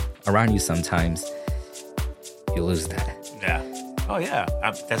other people around you, sometimes you lose that. Yeah. Oh yeah.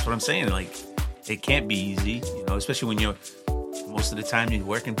 That's what I'm saying. Like, it can't be easy, you know, especially when you're most of the time you're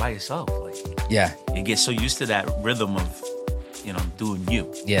working by yourself. Like, Yeah. you get so used to that rhythm of, you know, doing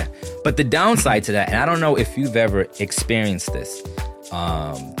you. Yeah. But the downside to that, and I don't know if you've ever experienced this,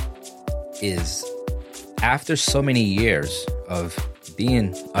 is after so many years of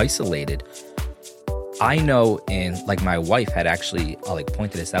being isolated, I know, and like my wife had actually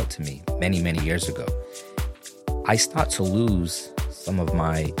pointed this out to me many, many years ago, I start to lose some of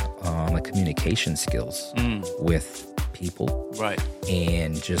my communication skills with people. Right.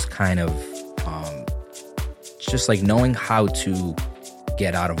 And just kind of just like knowing how to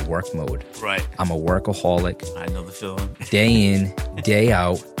get out of work mode. Right. I'm a workaholic, I know the feeling. day in, day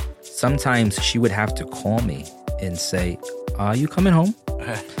out. Sometimes she would have to call me and say, "Are you coming home?"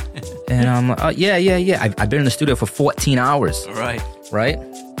 And I'm like, "Oh, yeah. I've been in the studio for 14 hours." Right.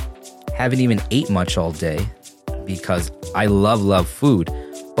 Haven't even ate much all day because I love food.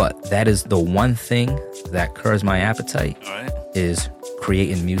 But that is the one thing that curbs my appetite All right. is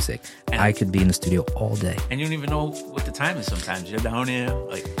creating music. And I could be in the studio all day. And you don't even know what the time is sometimes. You're down here,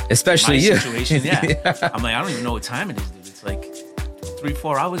 like, Especially my you. situation. Yeah. Yeah. I'm like, I don't even know what time it is, dude. It's like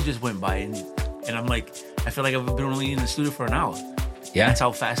 3-4 hours just went by, and I'm like, I feel like I've been only in the studio for an hour. Yeah. That's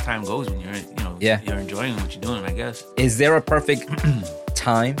how fast time goes when you're, you know, Yeah. you're enjoying what you're doing, I guess. Is there a perfect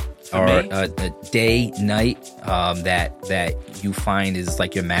time or me? a day, night that you find is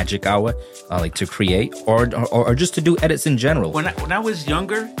like your magic hour, like to create or just to do edits in general? When I was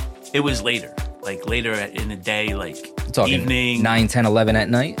younger, it was later. Like later in the day, like Talking evening. 9, 10, 11 at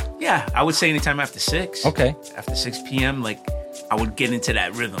night? Yeah, I would say anytime after 6. Okay. After 6 p.m., like, I would get into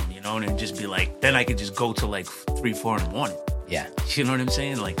that rhythm, you know, and it'd just be like, then I could just go to like 3, 4 in the morning. Yeah. You know what I'm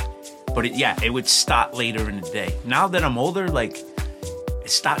saying? Like, but it would start later in the day. Now that I'm older, like, it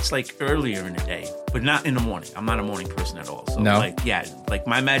starts like earlier in the day, but not in the morning. I'm not a morning person at all. So No? like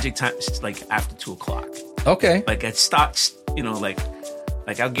my magic time is like after 2 o'clock. Okay. Like it starts, you know, like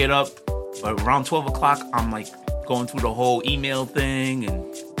I'll get up, but around 12 o'clock, I'm like going through the whole email thing and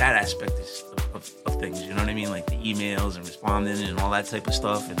that aspect of things. You know what I mean? Like the emails and responding and all that type of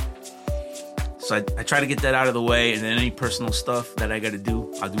stuff. And so I try to get that out of the way, and then any personal stuff that I got to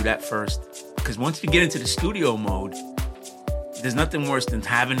do, I'll do that first. Because once you get into the studio mode, there's nothing worse than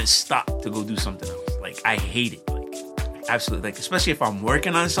having to stop to go do something else. Like, I hate it. Like, absolutely. Like, especially if I'm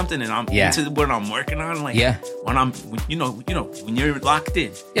working on something and I'm into what I'm working on. Like, when I'm, you know, when you're locked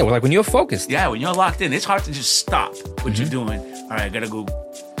in. Yeah, well, like when you're focused. Yeah, when you're locked in, it's hard to just stop what you're doing. All right, I gotta go,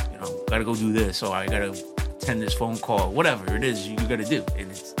 gotta go do this, or I gotta attend this phone call, whatever it is you gotta do.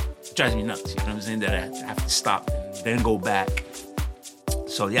 And it drives me nuts, you know what I'm saying? That I have to stop and then go back.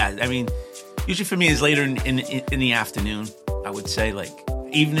 So yeah, I mean, usually for me it's later in the afternoon. I would say like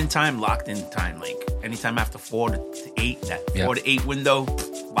evening time, locked in time, like anytime after 4 to 8, that 4 to 8 window,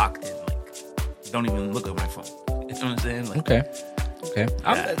 locked in. Like, don't even look at my phone. You know what I'm saying? Like, Okay.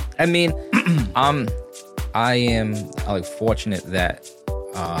 Yeah. I mean, I am like fortunate that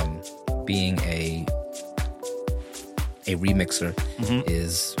being a remixer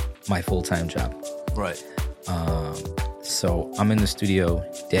is my full-time job. Right. So I'm in the studio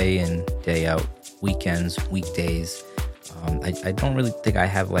day in, day out, weekends, weekdays. I don't really think I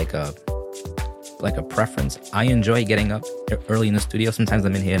have like a preference. I enjoy getting up early in the studio. Sometimes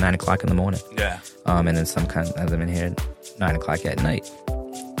I'm in here 9 o'clock in the morning. Yeah. And then sometimes I'm in here 9 o'clock at night.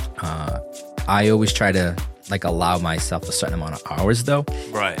 I always try to like allow myself a certain amount of hours though.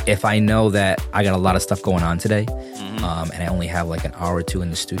 Right. If I know that I got a lot of stuff going on today, and I only have like an hour or two in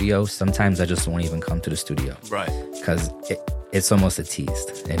the studio, sometimes I just won't even come to the studio. Right. Because it's almost a tease.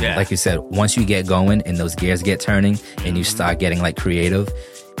 And Yeah. like you said, once you get going and those gears get turning and you start getting like creative,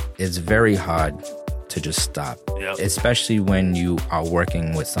 it's very hard to just stop. Yep. Especially when you are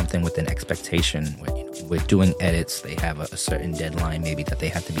working with something with an expectation. When, you know, we're doing edits, they have a certain deadline maybe that they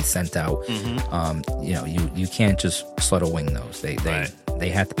have to be sent out. You know, you can't just sort of wing those. They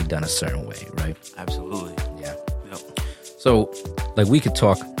have to be done a certain way, right? Absolutely. Yeah. Yep. So like we could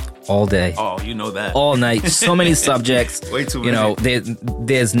talk all day. Oh, you know that. All night. So many subjects. Way too You know, many.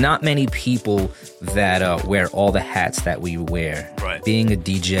 there's not many people that wear all the hats that we wear. Right. Being a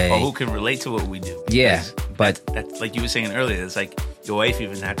DJ. Or who can relate to what we do. Yeah, but That's like you were saying earlier, it's like your wife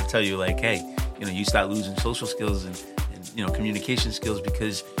even had to tell you, like, hey, you know, you start losing social skills and you know, communication skills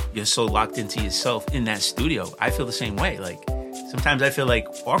because you're so locked into yourself in that studio. I feel the same way. Like, sometimes I feel like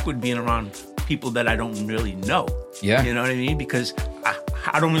awkward being around people that I don't really know. Yeah. You know what I mean? Because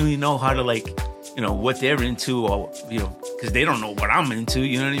I don't really know how to, like, you know, what they're into, or, you know, because they don't know what I'm into,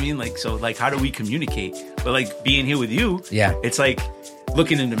 you know what I mean? Like, so, like, how do we communicate? But, like, being here with you, Yeah. it's like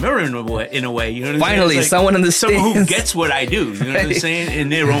looking in the mirror in a way, you know what I'm saying? Finally, It's like someone understands. someone who gets what I do, you know what I'm saying, in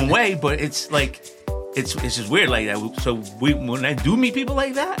their own way. But it's like, it's just weird like that. So when I do meet people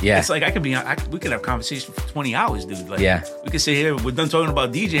like that, Yeah. it's like we could have conversation for 20 hours, dude. Like, Yeah. we could sit here, we're done talking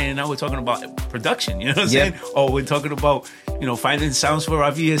about DJing, and now we're talking about production, you know what I'm Yeah. saying? Or we're talking about, you know, finding sounds for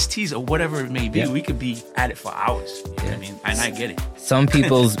our VSTs or whatever it may be. Yeah. We could be at it for hours. You know what I mean? And I get it. some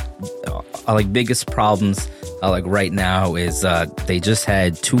people's like biggest problems like right now is they just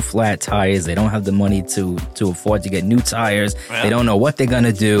had 2 flat tires. They don't have the money to afford to get new tires. Yeah. They don't know what they're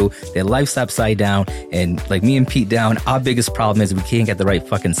gonna do. Their life's upside down. And like me and Pete Down, our biggest problem is we can't get the right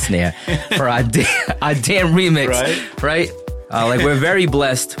fucking snare for our damn remix. Right? Like we're very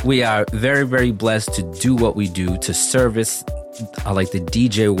blessed. We are very, very blessed to do what we do, to service like the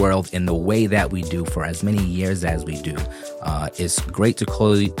DJ world in the way that we do for as many years as we do. It's great to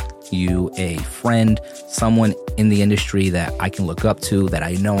call you a friend, someone in the industry that I can look up to, that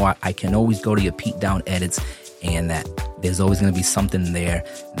I know I can always go to your Pete Down edits, and that there's always going to be something there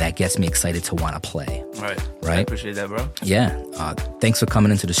that gets me excited to want to play. Right. Right. I appreciate that, bro. Yeah. Thanks for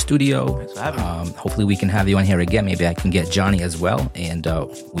coming into the studio. Thanks for having me. Hopefully we can have you on here again. Maybe I can get Johnny as well, and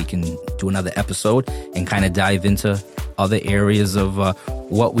we can do another episode and kind of dive into other areas of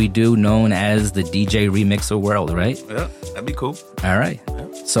what we do, known as the DJ remixer world, right? Yeah, that'd be cool. All right.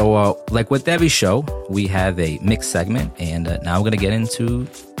 So like with every show, we have a mix segment, and now we're going to get into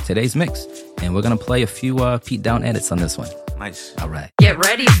today's mix, and we're going to play a few Pete Down edits on this one. Nice. All right. Get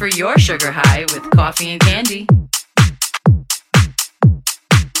ready for your sugar high with coffee and candy.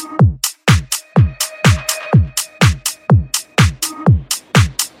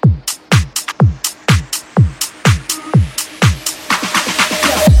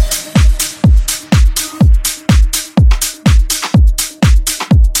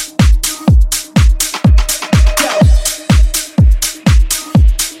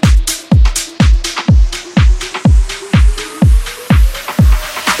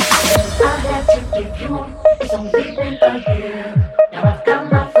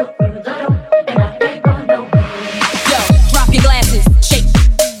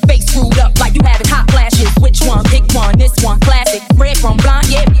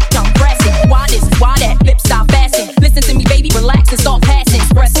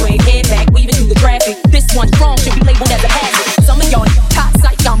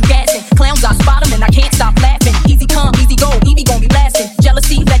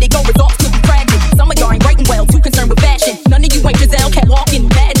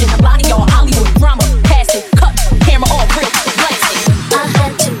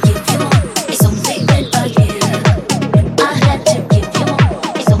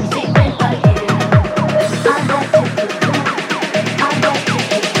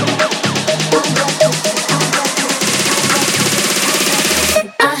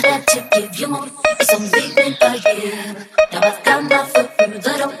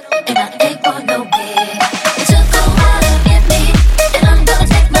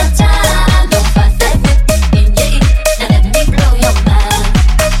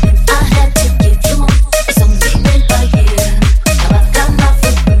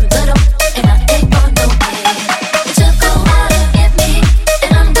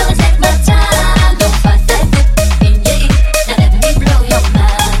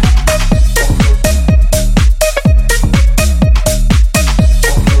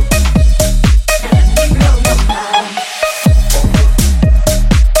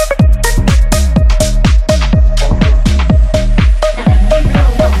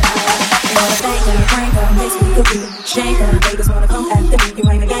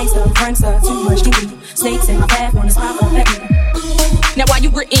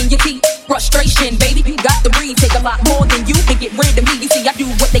 frustration, baby. You got to breathe. Take a lot more than you can get rid of me. You see, I do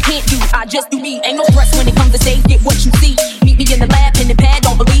what they can't do. I just do me. Ain't no stress when it comes to stage. Get what you see. Meet me in the lab, pen and pad.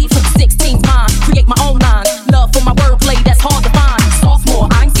 Don't believe. Took 16's mine. Create my own lines. Love for my wordplay. That's hard to find. Sophomore,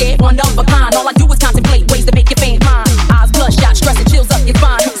 I ain't scared. One of a kind. All I do is contemplate ways to make your fame mine. Eyes bloodshot, stress and chills up your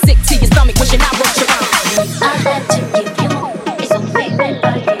spine. Sick to your stomach, wishing I wrote your rhyme. I had to give you something that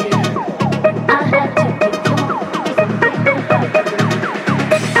I hear. I had to give you something that I hear.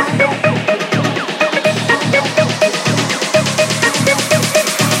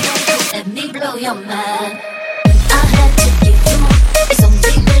 Let me blow your mind. I had to give you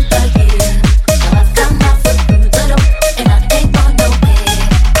something that I hear. Now I've got my foot through the door and I ain't going nowhere.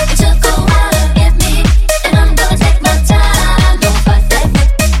 It took a while to get me, and I'm gonna take my time. Don't fight that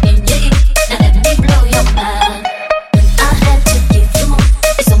with me. Now let me blow your mind. I had to give you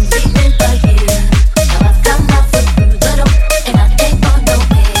something that I hear. Now I've got my foot through the door and I ain't going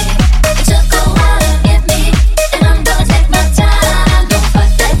nowhere. It took a while to get me, and I'm gonna take my time. Don't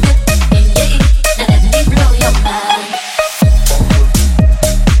fight that with me. Now let me blow your mind.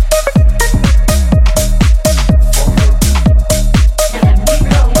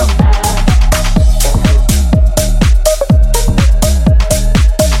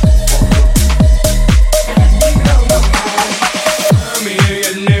 Mire,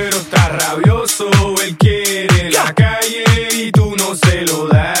 el negro está rabioso, él quiere la calle y tú no se lo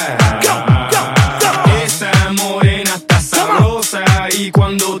das. Esa morena está sabrosa y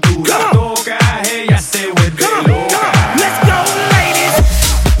cuando tú la tocas ella se vuelve loca. Let's go, ladies.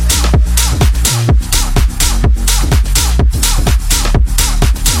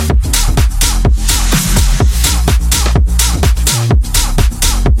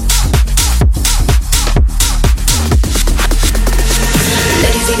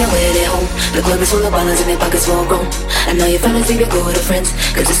 Ladies, even when they're home, the club is full of ballers and their pockets full grown. I know your fellas leave your go with a friends,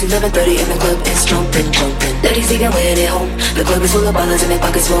 cause it's 11:30 and the club is jumping, jumping. Ladies, even when they're home, the club is full of ballers and their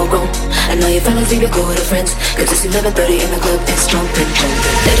pockets full grown. I know your fellas leave your go with a friends, cause it's 11:30 and the club is jumping,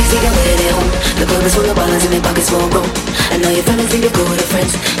 jumping. Ladies, even when they're home, the club is full of ballers and their pockets full grown. I know your fellas leave your go with a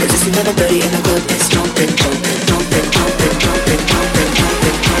friends, cause it's 11:30 and the club is jumping, jumping, jumping, jumping, jumping, jumping, jumping,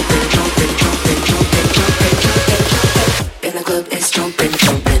 jumping, jumping, jumping, jumping, jumping, jumping. And the club is jumping,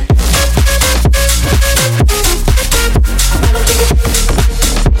 jumping.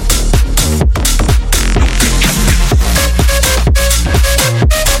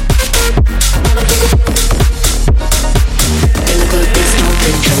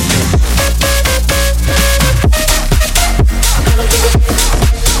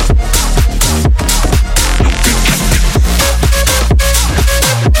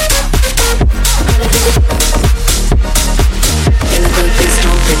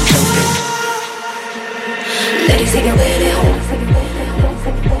 Ladies, even when they're home,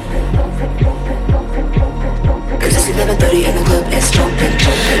 cause it's 11:30 and the club is jumping,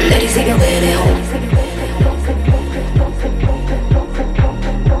 jumping. Ladies, even when they're home,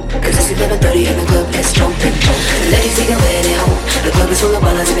 cause it's 11:30 and the club is jumping, jumping. Ladies, even when they're home, the club is full of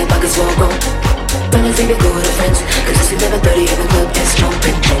ballers and their pockets full grown. Fellas, even go with their friends, cause it's 11:30 and the club is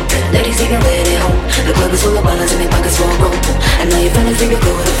jumping, jumping. Ladies, even when they're home, the club is full of ballers and their pockets full grown. I know your fellas, even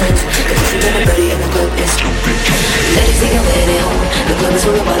go with their friends, cause it's 11:30 and the club is jumping, jumping. Ladies, even when they're home, the club is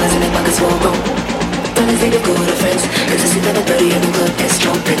full of ballers and their pockets full grown. Fellas, even go with their friends, cause it's 11:30 and the club is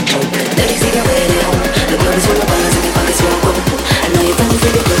jumping, jumping. Ladies, even when they're home, the club is full of ballers and their pockets full grown. I know your fellas,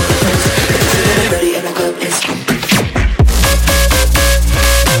 even go with their friends, cause it's 11:30 and the club is jumping.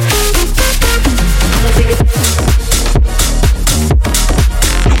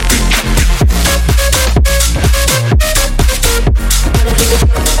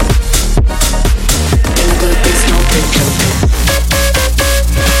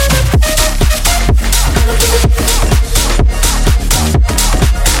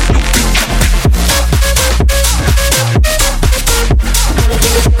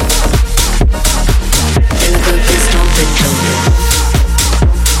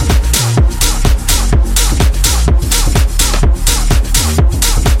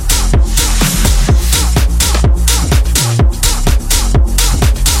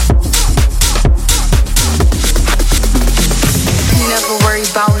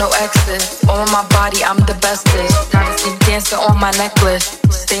 No exes, on my body I'm the bestest. Gotta keep dancing on my necklace.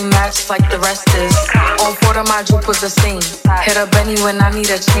 Stay matched like the rest is. On four of my juke was a scene. Hit a Benny when I need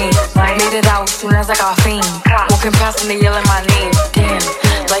a change. Made it out soon as I got fame. Walking past and they yelling my name. Damn,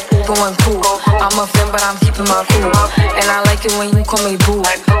 like we going cool. I'm a fan, but I'm keeping my cool. And I like it when you call me boo.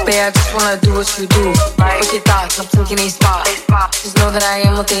 Babe, I just wanna do what you do. Fuck your thoughts, I'm taking these spots. Just know that I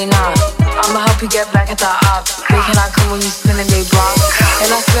am what they not. I'ma help you get back at the ops. Babe, can I come when you spinning they block?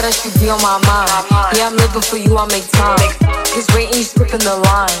 And I swear that you be on my mind. Yeah, I'm living for you, I'll make time. Just waiting, you skipping the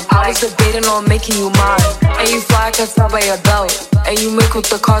line. I was debating on making you mine. And you fly, I can tell by your belt. And you make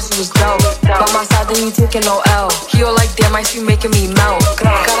with the cars, you was dope. By my side, then you taking no L. He all like, damn, I see you making me melt.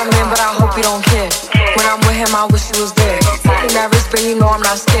 Got a man, but I hope you don't care. When I'm with him, I wish he was there. Taking that risk, but you know I'm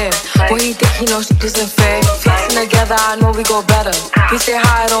not scared. When he think he knows shit isn't fair. Flexing together, I know we go better. We stay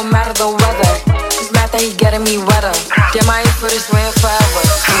high, it don't matter the weather. Just mad that he getting me wetter. Damn, I ain't for this way forever.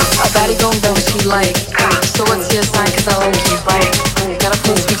 A baddie gon' do what she like. So what's your sign, cause I don't keep right. Got a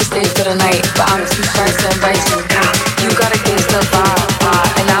place we can stay for the night, but I'm too shy to invite you. You got a gangsta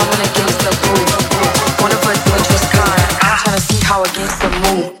vibe, and I want a gangsta groove. One of us doing just kind. I'm tryna see how a gangsta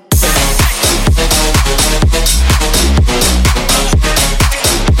move.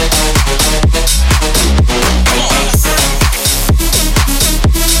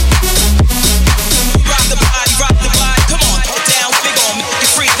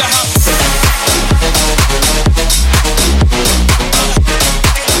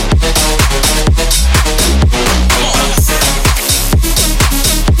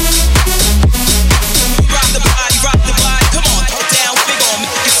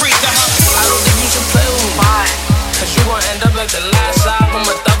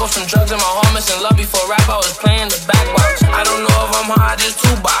 Some drugs in my home, missing love before rap, I was playing the back box. I don't know if I'm high, just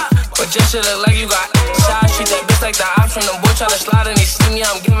too by. But just shit look like you got shy. Treat that bitch like the option. The boy try to slide and he see me,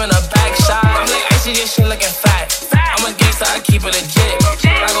 I'm giving a back shot. I'm like icy, this shit looking fat. I'm a gangster, I keep it legit.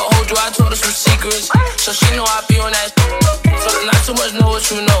 I gon' hold you, I told her some secrets. So she know I be on that. So not too much know what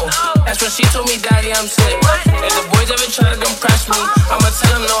you know. That's when she told me, daddy, I'm sick. If the boys ever try to impress me, I'ma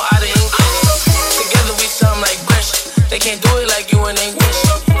tell them no out of English. Together we sound like British. They can't do it like you in English.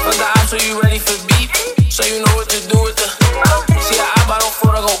 Fuck the ops, so you ready for beat? So you know what to do with the. See, I don't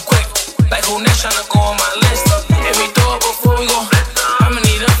fall to go quick. Like who next tryna go on my list? If we throw it before we go, I'ma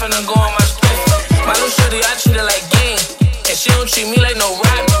need up and go on my split. My little shorty, I treat her like game. And she don't treat me like no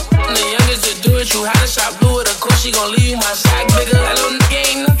rap. I'm the youngest to do it, you had a shot blue with. Of course she gon' leave you my sack bigger. That little nigga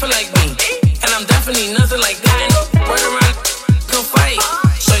ain't nothing like me. And I'm definitely nothing like that. Word around, go fight.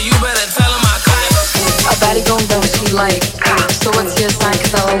 So you better tell him I cut. A baddie gon' do what she like. So what's your sign,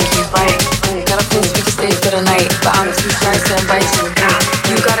 cause I don't keep right. Got a place we can stay for the night, but I'm too shy to invite you.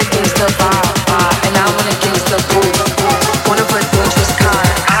 You got a gangsta vibe, and I want a gangsta groove. One of us doing just kind.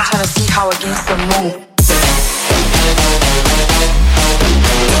 I'm tryna see how a gangsta move.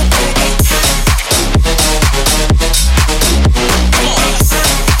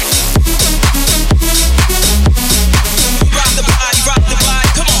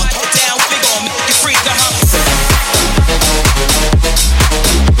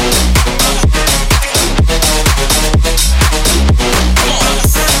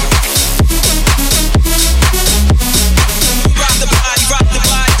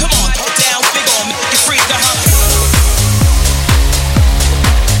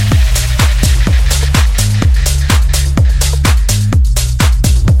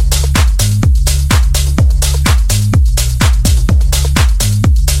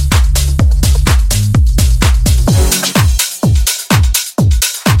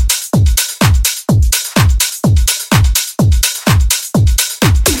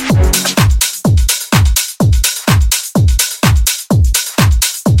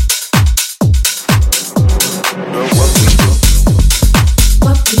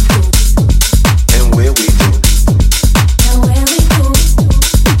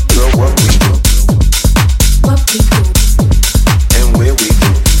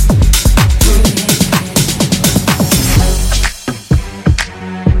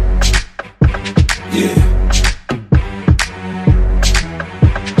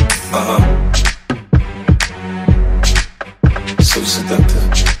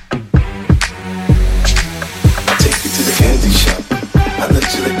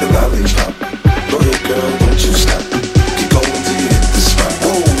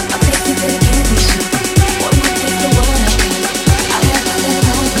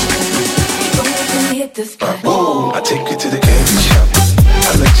 I take you to the candy shop.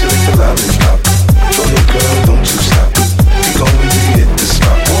 I let you lick the lollipop. Throw your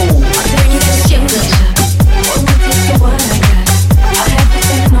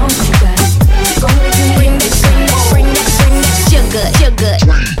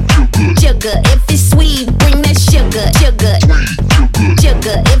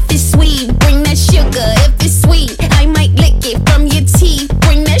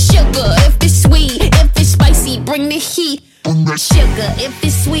sugar if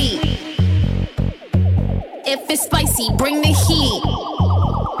it's sweet. If it's spicy, bring the heat.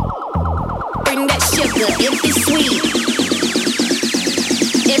 Bring that sugar if it's sweet.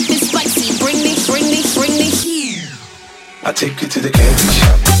 If it's spicy, bring the heat. I take you to the candy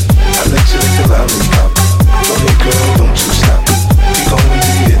shop. I let you lick the lollipop. Go ahead, girl, don't you stop. We going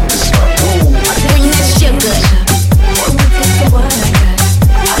to hit the spot. Bring that sugar. When we think of what I got,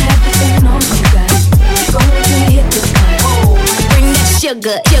 I have to say no, you got. We going to hit the spot. Bring that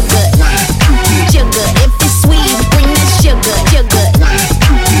sugar. Sugar, if it's sweet, bring that sugar.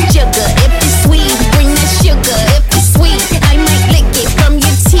 Sugar, if it's sweet, bring that sugar. If it's sweet, I might lick it from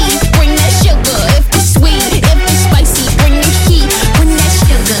your teeth. Bring that sugar. If it's sweet, if it's spicy, bring the heat. Bring that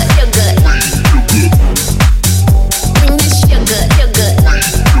sugar. Bring that sugar. Bring that sugar. Bring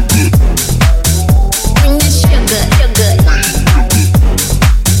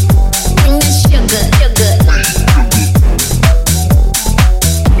that sugar.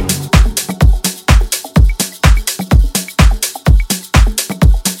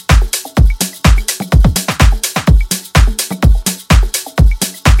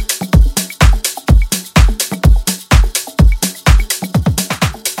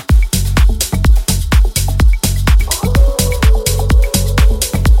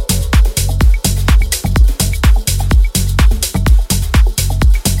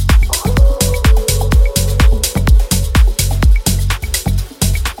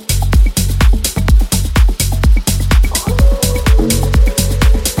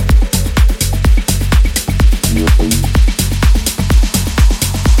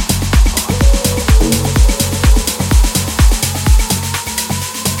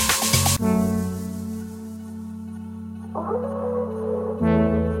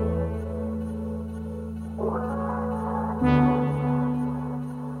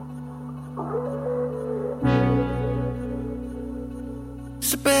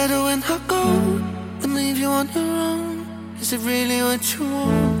 Is it better when I go than leave you on your own? Is it really what you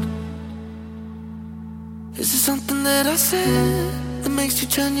want? Is it something that I said that makes you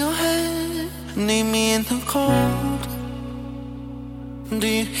turn your head and leave me in the cold? Do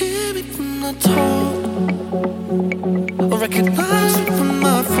you hear me when I talk? Or recognize me from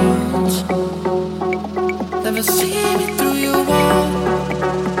my thoughts? Never see me through your wall.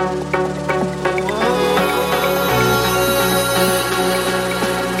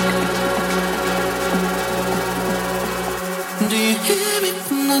 Do you hear me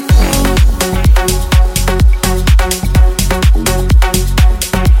when I talk?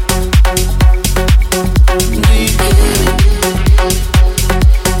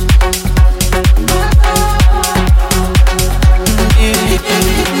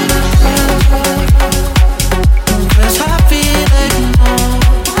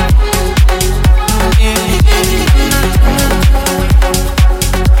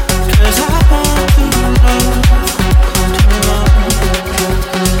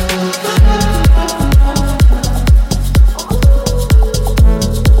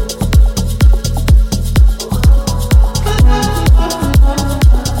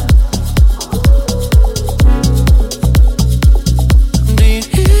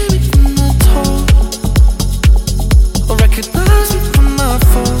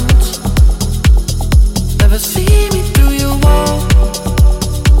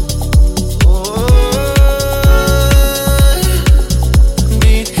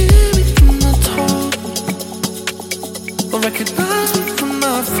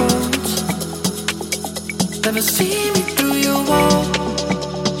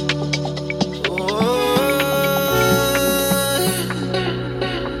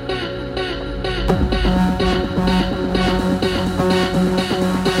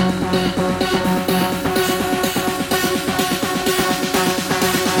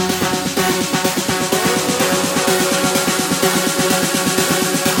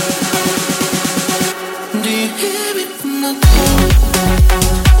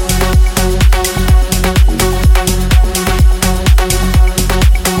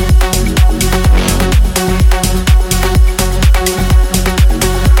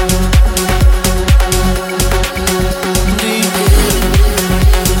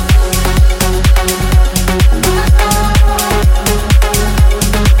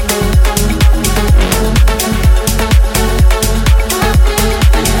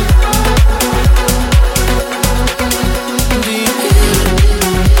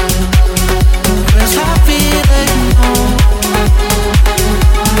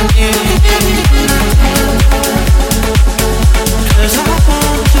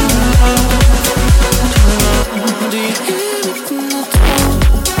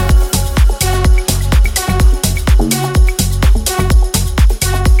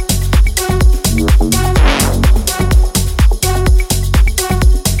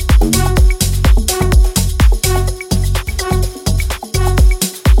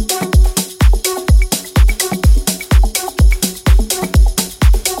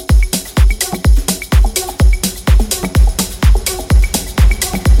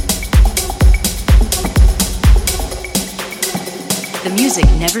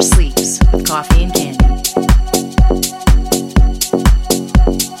 music never sleeps with Coffee and Candy.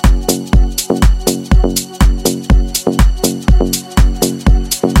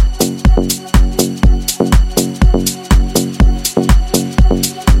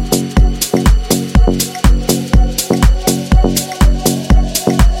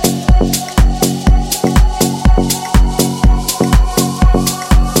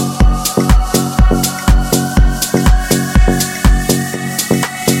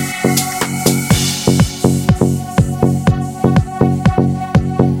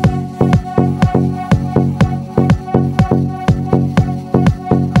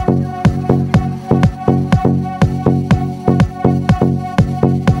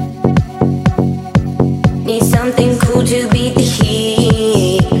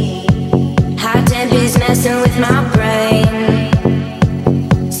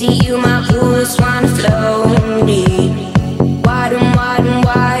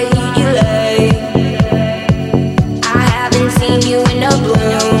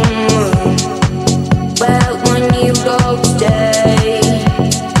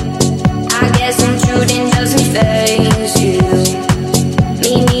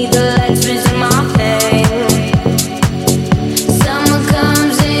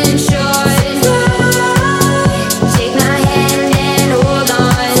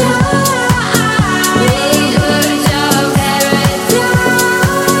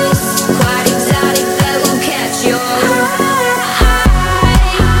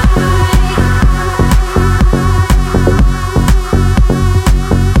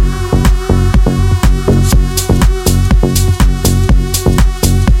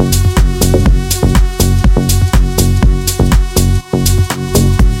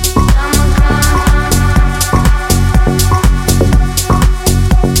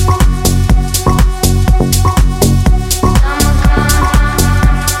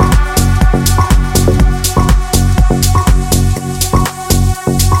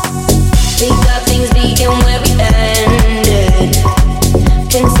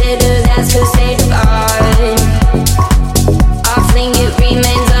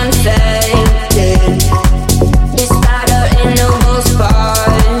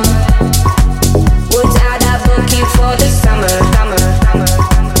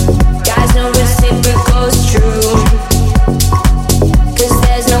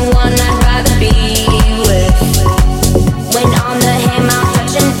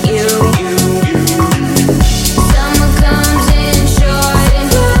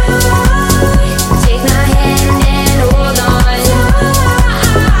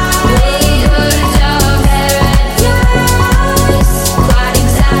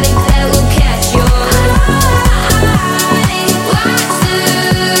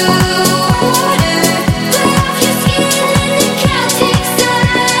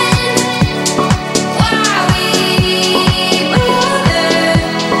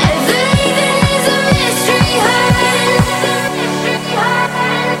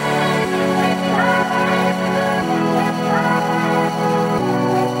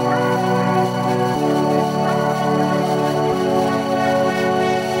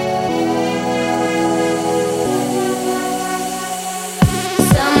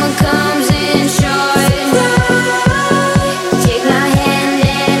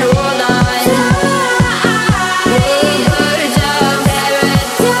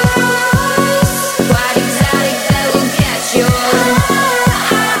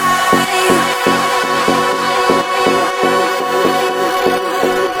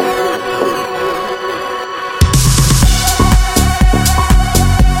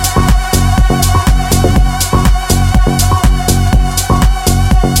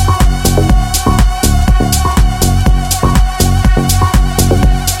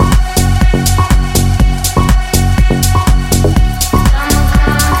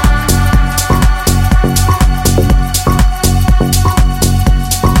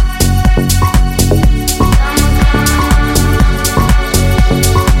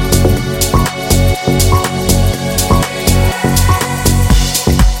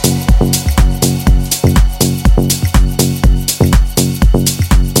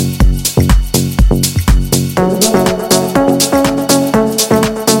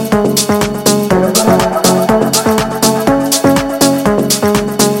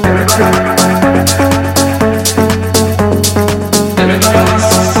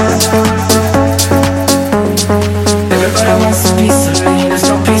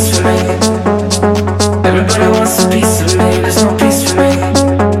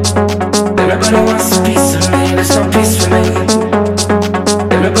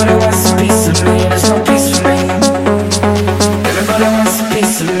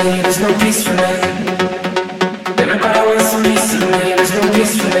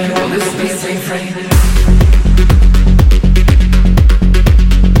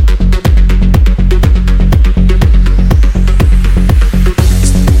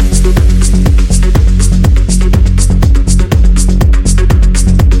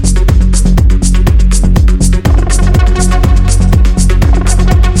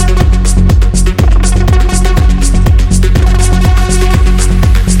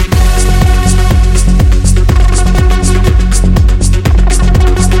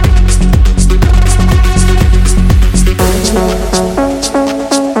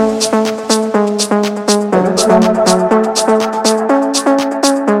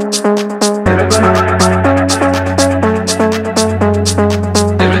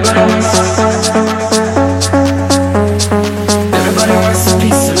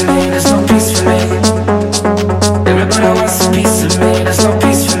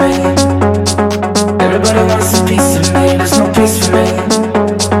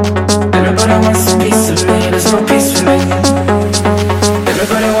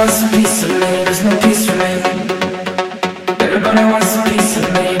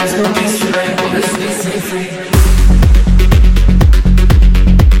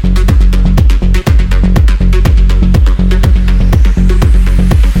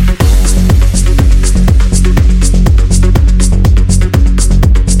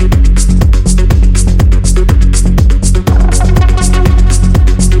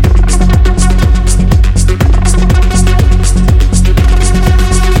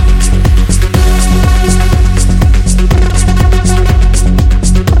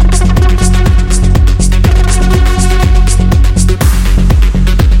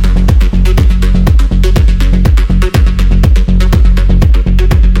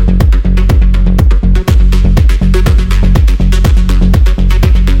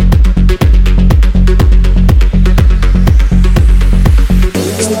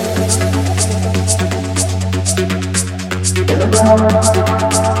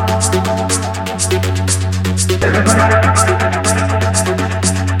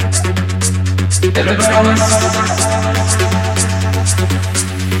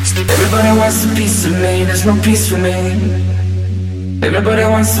 Everybody wants a piece of me, there's no peace for me. Everybody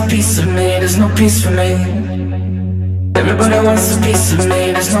wants a piece of me, there's no peace for me. Everybody wants a piece of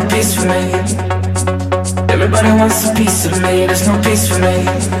me, there's no peace for me. Everybody wants a piece of me, there's no peace for me.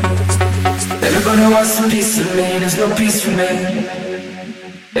 Everybody wants a piece of me, there's no peace for me.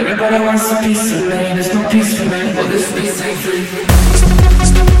 Everybody wants a piece of me, there's no peace for me. Well, this beat ain't free.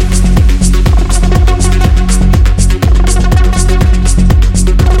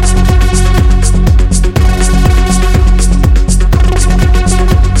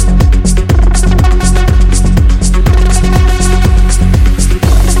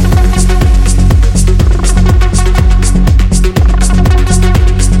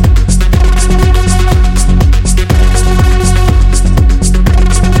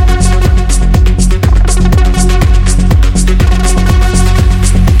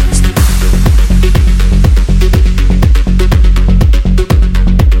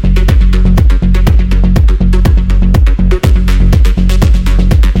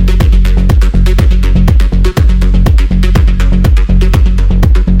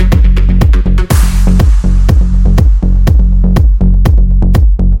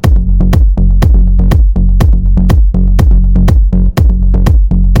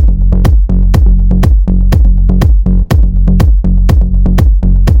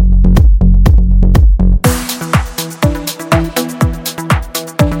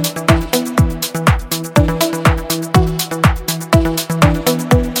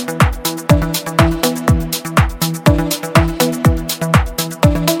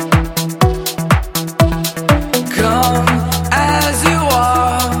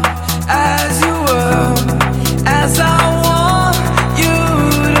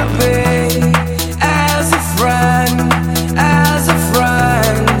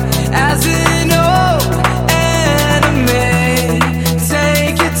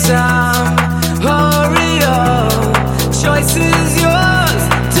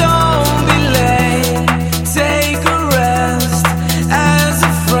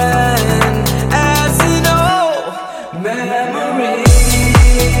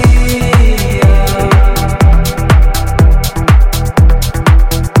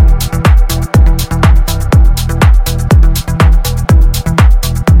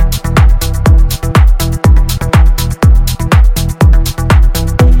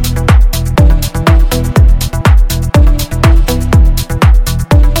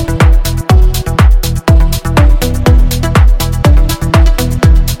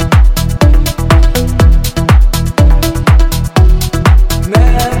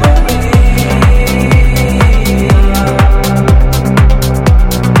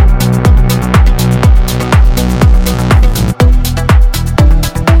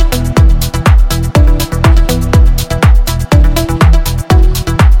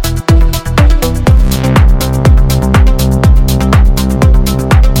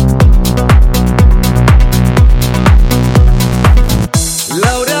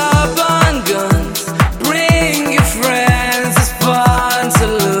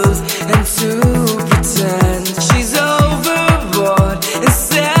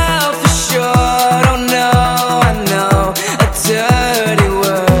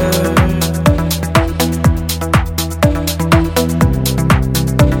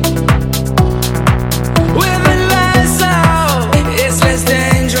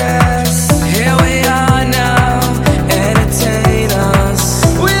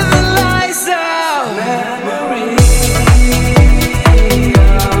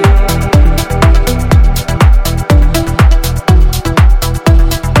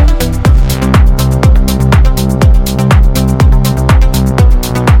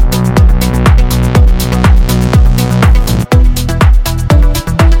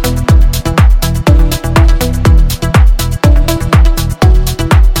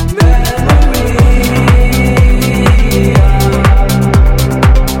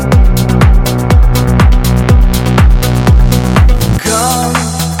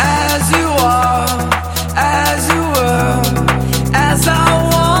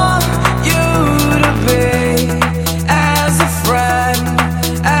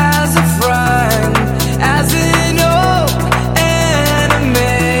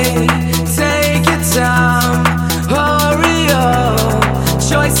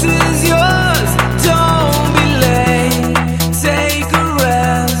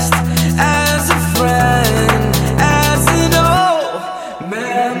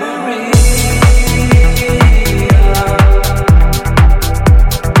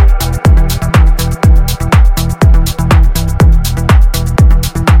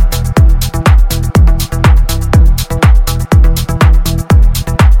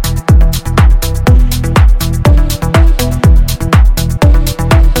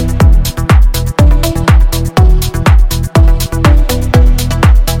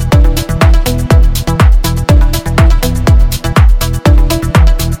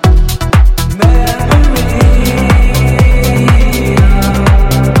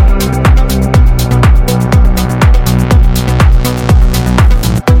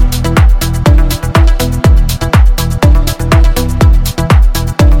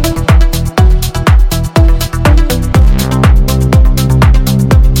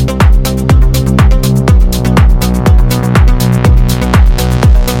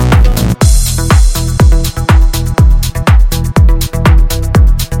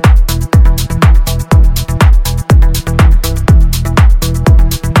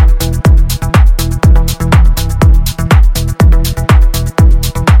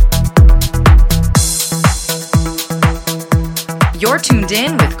 You're tuned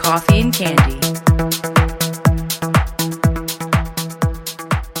in with Coffee and Candy.